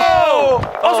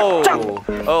 Oh!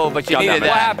 Oh, but you Got needed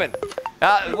that. What that.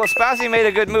 happened? Well, Spazzy made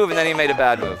a good move, and then he made a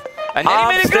bad move. And then he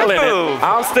I'm made a still good in move. it.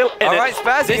 I'm still in All it. right,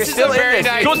 Spazzy, This you're is still a in very this.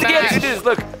 nice Go together. match. You just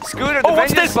look, Scooter, Oh, the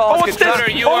what's vengeance this? balls Oh, what's this?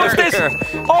 control- you Oh, are- what's this?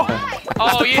 Oh,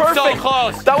 Oh, you're so perfect.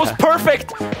 close. That was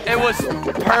perfect. It was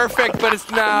perfect, but it's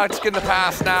now it's gonna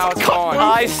pass. Now it's gone.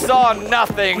 I saw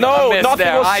nothing No, amiss nothing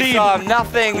there. was I seen. saw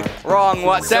nothing wrong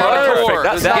whatsoever. Saboteur.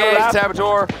 That's This not game a is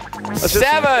Saboteur.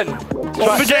 7,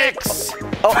 6,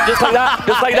 Oh, just like that.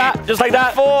 Just like that. Just like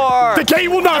that. 4, The gate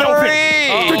will not open.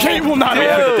 3, The gate will not We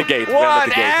have open. it at the gate. We have it at 1,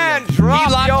 the gate. and He drop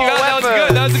locked your you out. That was weapon.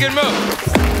 good. That was a good move.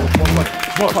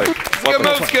 Good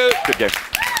move, Scoot. Good game.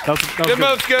 Good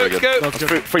move, Scoot. Let's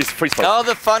Scoot. freeze play. All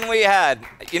the fun we had.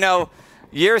 You know,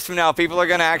 years from now, people are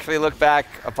going to actually look back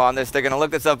upon this. They're going to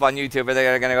look this up on YouTube, and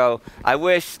they're going to go, I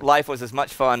wish life was as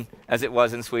much fun as it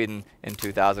was in Sweden in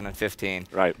 2015.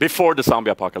 Right. Before the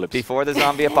zombie apocalypse. Before the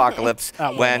zombie apocalypse,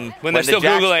 when When the they're still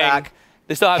Jack's Googling, Pack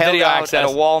they still have held video out access. at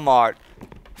a Walmart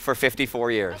for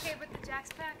 54 years. Okay, but the Jack's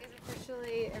Pack is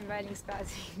officially inviting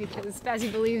Spazzy because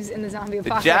Spazzy believes in the zombie The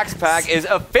apocalypse. Jack's Pack is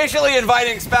officially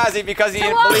inviting Spazzy because he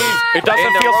Come believes on! It doesn't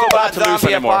in the feel so robot bad to lose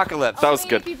zombie anymore. apocalypse. That was Only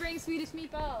good. if you bring Swedish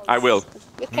meatballs. I will.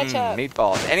 With ketchup.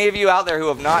 Meatballs. Any of you out there who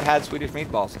have not had Swedish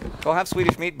meatballs, go have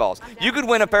Swedish meatballs. You could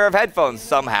win a pair of headphones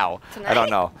somehow. I don't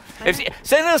know.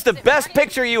 Send us the best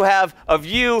picture you have of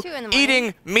you 2 in the morning.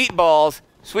 eating meatballs,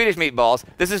 Swedish meatballs.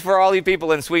 This is for all you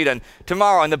people in Sweden.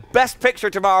 Tomorrow, and the best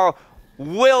picture tomorrow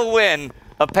will win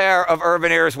a pair of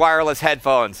Urbanears wireless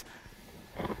headphones.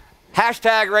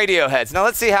 Hashtag Radioheads. Now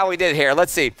let's see how we did here.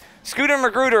 Let's see. Scooter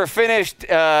Magruder finished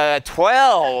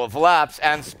 12 laps,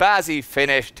 and Spazzy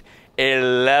finished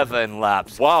 11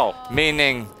 laps. Wow.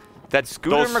 Meaning that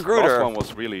Scooter Those Magruder, one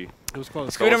was really. It was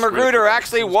close. Scooter was really Magruder close.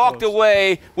 actually walked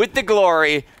away with the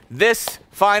glory this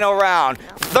final round.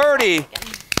 30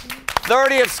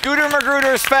 of Scooter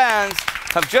Magruder's fans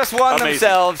have just won Amazing.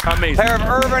 themselves Amazing. a pair of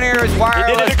Urbanears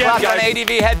wireless again, Class 1 guys. ADV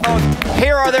headphones.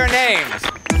 Here are their names.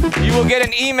 You will get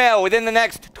an email within the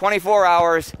next 24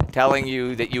 hours telling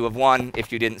you that you have won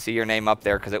if you didn't see your name up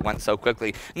there because it went so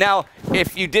quickly. Now,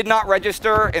 if you did not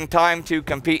register in time to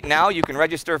compete now, you can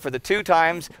register for the 2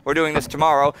 times we're doing this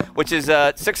tomorrow, which is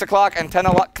 6 o'clock and 10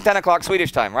 o'clock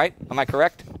Swedish time, right? Am I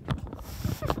correct?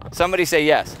 Somebody say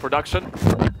yes. Production.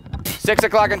 6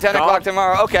 o'clock and 10 No. o'clock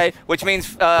tomorrow. Okay, which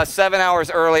means 7 hours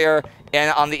earlier and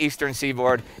on the eastern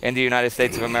seaboard in the United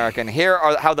States of America. And here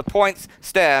are how the points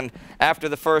stand after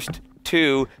the first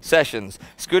 2 sessions.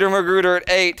 Scooter Magruder at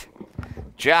 8,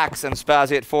 Jax and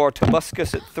Spazzy at 4,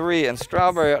 Tobuscus at 3, and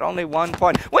Strawberry at only 1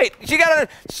 point. Wait, she got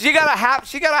a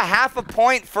half a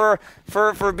point for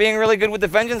being really good with the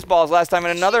vengeance balls last time,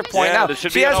 and another point Yeah, now. there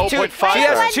should She be an has 0.5 she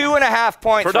has there. 2.5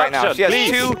 points right now. She has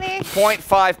Production,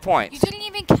 2.5 points. You didn't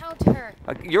even count her.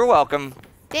 You're welcome.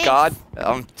 Thanks. God.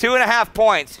 2.5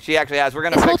 points she actually has. We're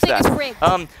going to This whole fix thing that. is rigged.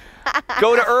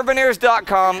 Go to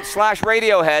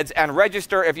urbanears.com/radioheads and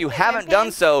register if you haven't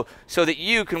done so that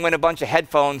you can win a bunch of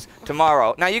headphones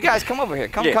tomorrow. Now, you guys come over here.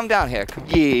 Come down here.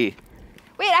 Yeah.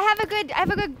 Wait, I have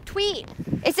a good tweet.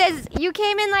 It says you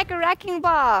came in like a wrecking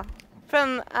ball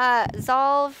from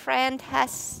Zol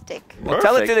Fantastic. Well,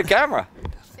 tell it to the camera.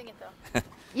 Sing it though.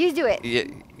 You do it. She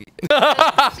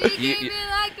gave me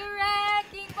like a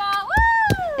wrecking ball. Woo!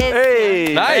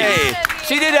 Hey. Nice. Hey.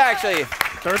 She did actually.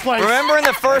 Third place. Remember in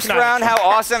the first round how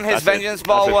awesome his That's it. vengeance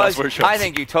ball That's it. was? That's where it shows. I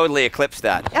think you totally eclipsed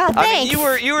that. Oh, I mean,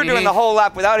 thanks. you were doing the whole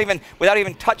lap without even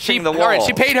touching the wall. All right,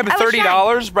 she paid him I was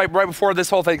 $30 right before this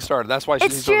whole thing started. That's why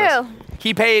she's It's doing this. true.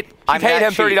 He paid I'm him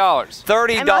that cheap.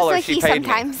 $30. I'm also $30 she he paid me.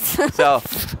 sometimes. So,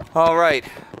 all right,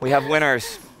 we have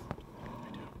winners.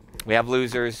 We have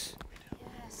losers.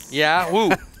 Yeah,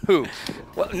 who? Who?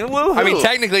 Well, woohoo. I mean,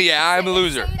 technically, yeah, I'm a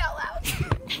loser. Say it out loud.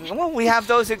 Well, we have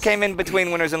those who came in between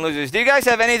winners and losers. Do you guys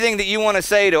have anything that you want to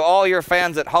say to all your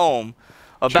fans at home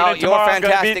about your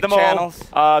fantastic channels?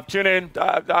 Tune in.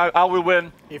 I will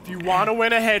win. If you want to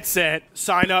win a headset,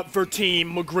 sign up for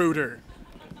Team Magruder.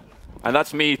 And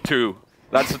that's me too.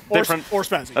 That's different. Or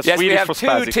Spazzy. That's Yes, we Swedish have for 2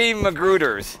 Spazzy. Team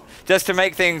Magrooters. Just to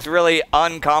make things really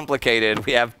uncomplicated,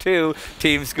 we have 2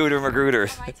 Team Scooter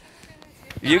Magrooters.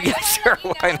 You get sure,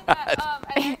 why not?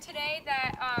 I learned today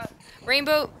that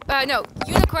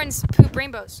unicorns poop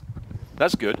rainbows.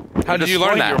 That's good. How did you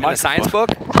learn that? In a science book?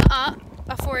 A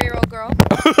 4-year-old girl.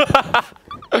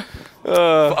 A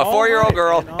 4-year-old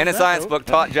girl in a science book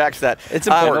taught Jax that. It's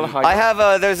important. I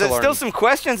have, there's still some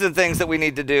questions and things that we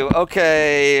need to do.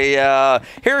 Okay,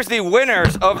 here's the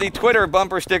winners of the Twitter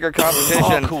bumper sticker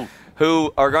competition. Cool.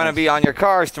 Who are going to be on your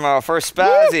cars tomorrow. First,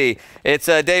 Spazzy. It's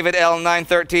David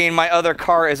L913. My other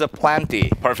car is a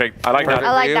Planty. Perfect. I like that.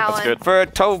 I like that That's one. good. For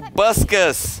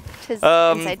Tobuscus.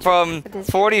 From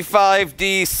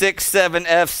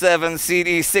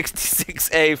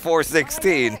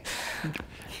 45D67F7CD66A416.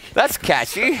 That's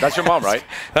catchy. That's your mom, right?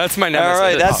 That's my nemesis. All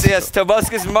right, that's yes.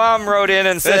 Tobuscus' mom wrote in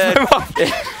and said,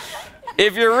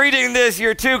 "If you're reading this,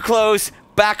 you're too close.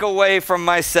 Back away from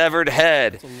my severed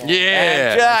head." Yeah.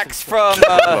 And Jax from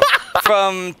Tikau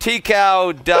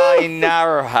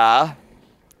Dinaraha,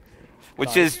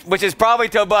 which is probably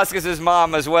Tobuscus'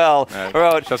 mom as well.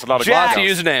 Wrote, That's a lot of Jax Lots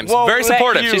of usernames. won't Very let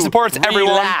supportive. you She supports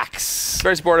everyone. Relax.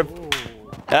 Very supportive.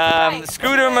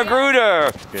 Scooter Magruder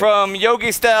from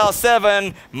Yogi Style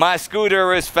 7. My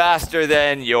scooter is faster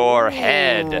than your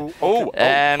head.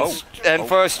 And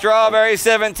for Strawberry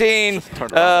 17 from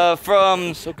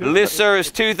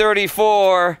Lissers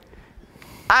 234.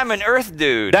 I'm an Earth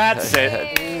dude. That's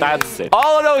it. That's it.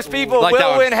 All of those people Like that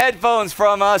will one. win headphones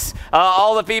from us.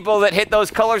 All the people that hit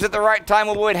those colors at the right time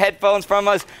will win headphones from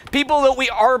us. People that we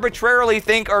arbitrarily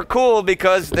think are cool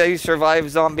because they survive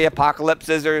zombie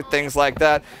apocalypses or things like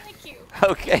that. Thank you.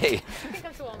 Okay.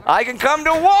 I can come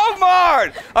to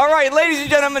Walmart. All right, ladies and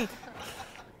gentlemen.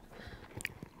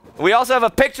 We also have a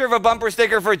picture of a bumper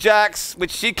sticker for Jax,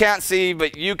 which she can't see,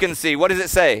 but you can see. What does it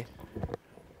say?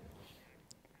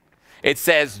 It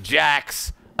says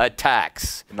Jax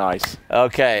attacks. Nice.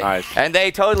 Okay. Nice. And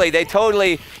they totally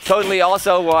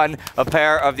also won a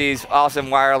pair of these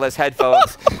awesome wireless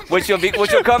headphones, which will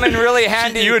come in really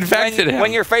handy. You infected him.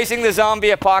 When you're facing the zombie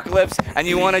apocalypse and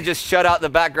you want to just shut out the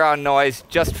background noise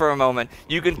just for a moment.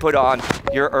 You can put on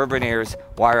your Urbanears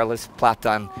wireless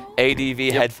Platon ADV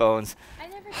headphones.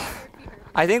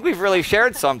 I think we've really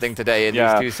shared something today in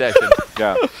these 2 sessions.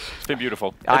 Yeah, it's been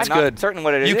beautiful. I'm not good. certain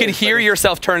what it is. You can but hear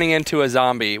yourself turning into a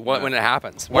zombie when it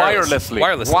happens. Wirelessly.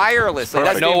 Wirelessly.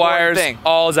 That's the No important wires, thing.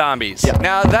 all zombies.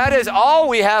 Now that is all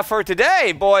we have for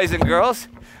today, boys and girls.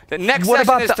 The next What session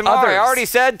about is the tomorrow. I others? already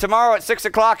said tomorrow at 6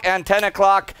 o'clock and 10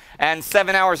 o'clock and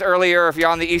 7 hours earlier if you're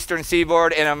on the Eastern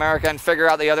Seaboard in America, and figure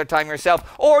out the other time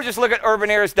yourself. Or just look at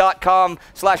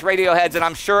urbanears.com/radioheads and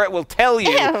I'm sure it will tell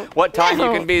you what time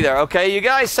you can be there. Okay, you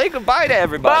guys say goodbye to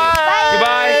everybody.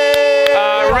 Bye.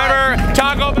 Goodbye. Remember,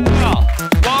 Taco Bell.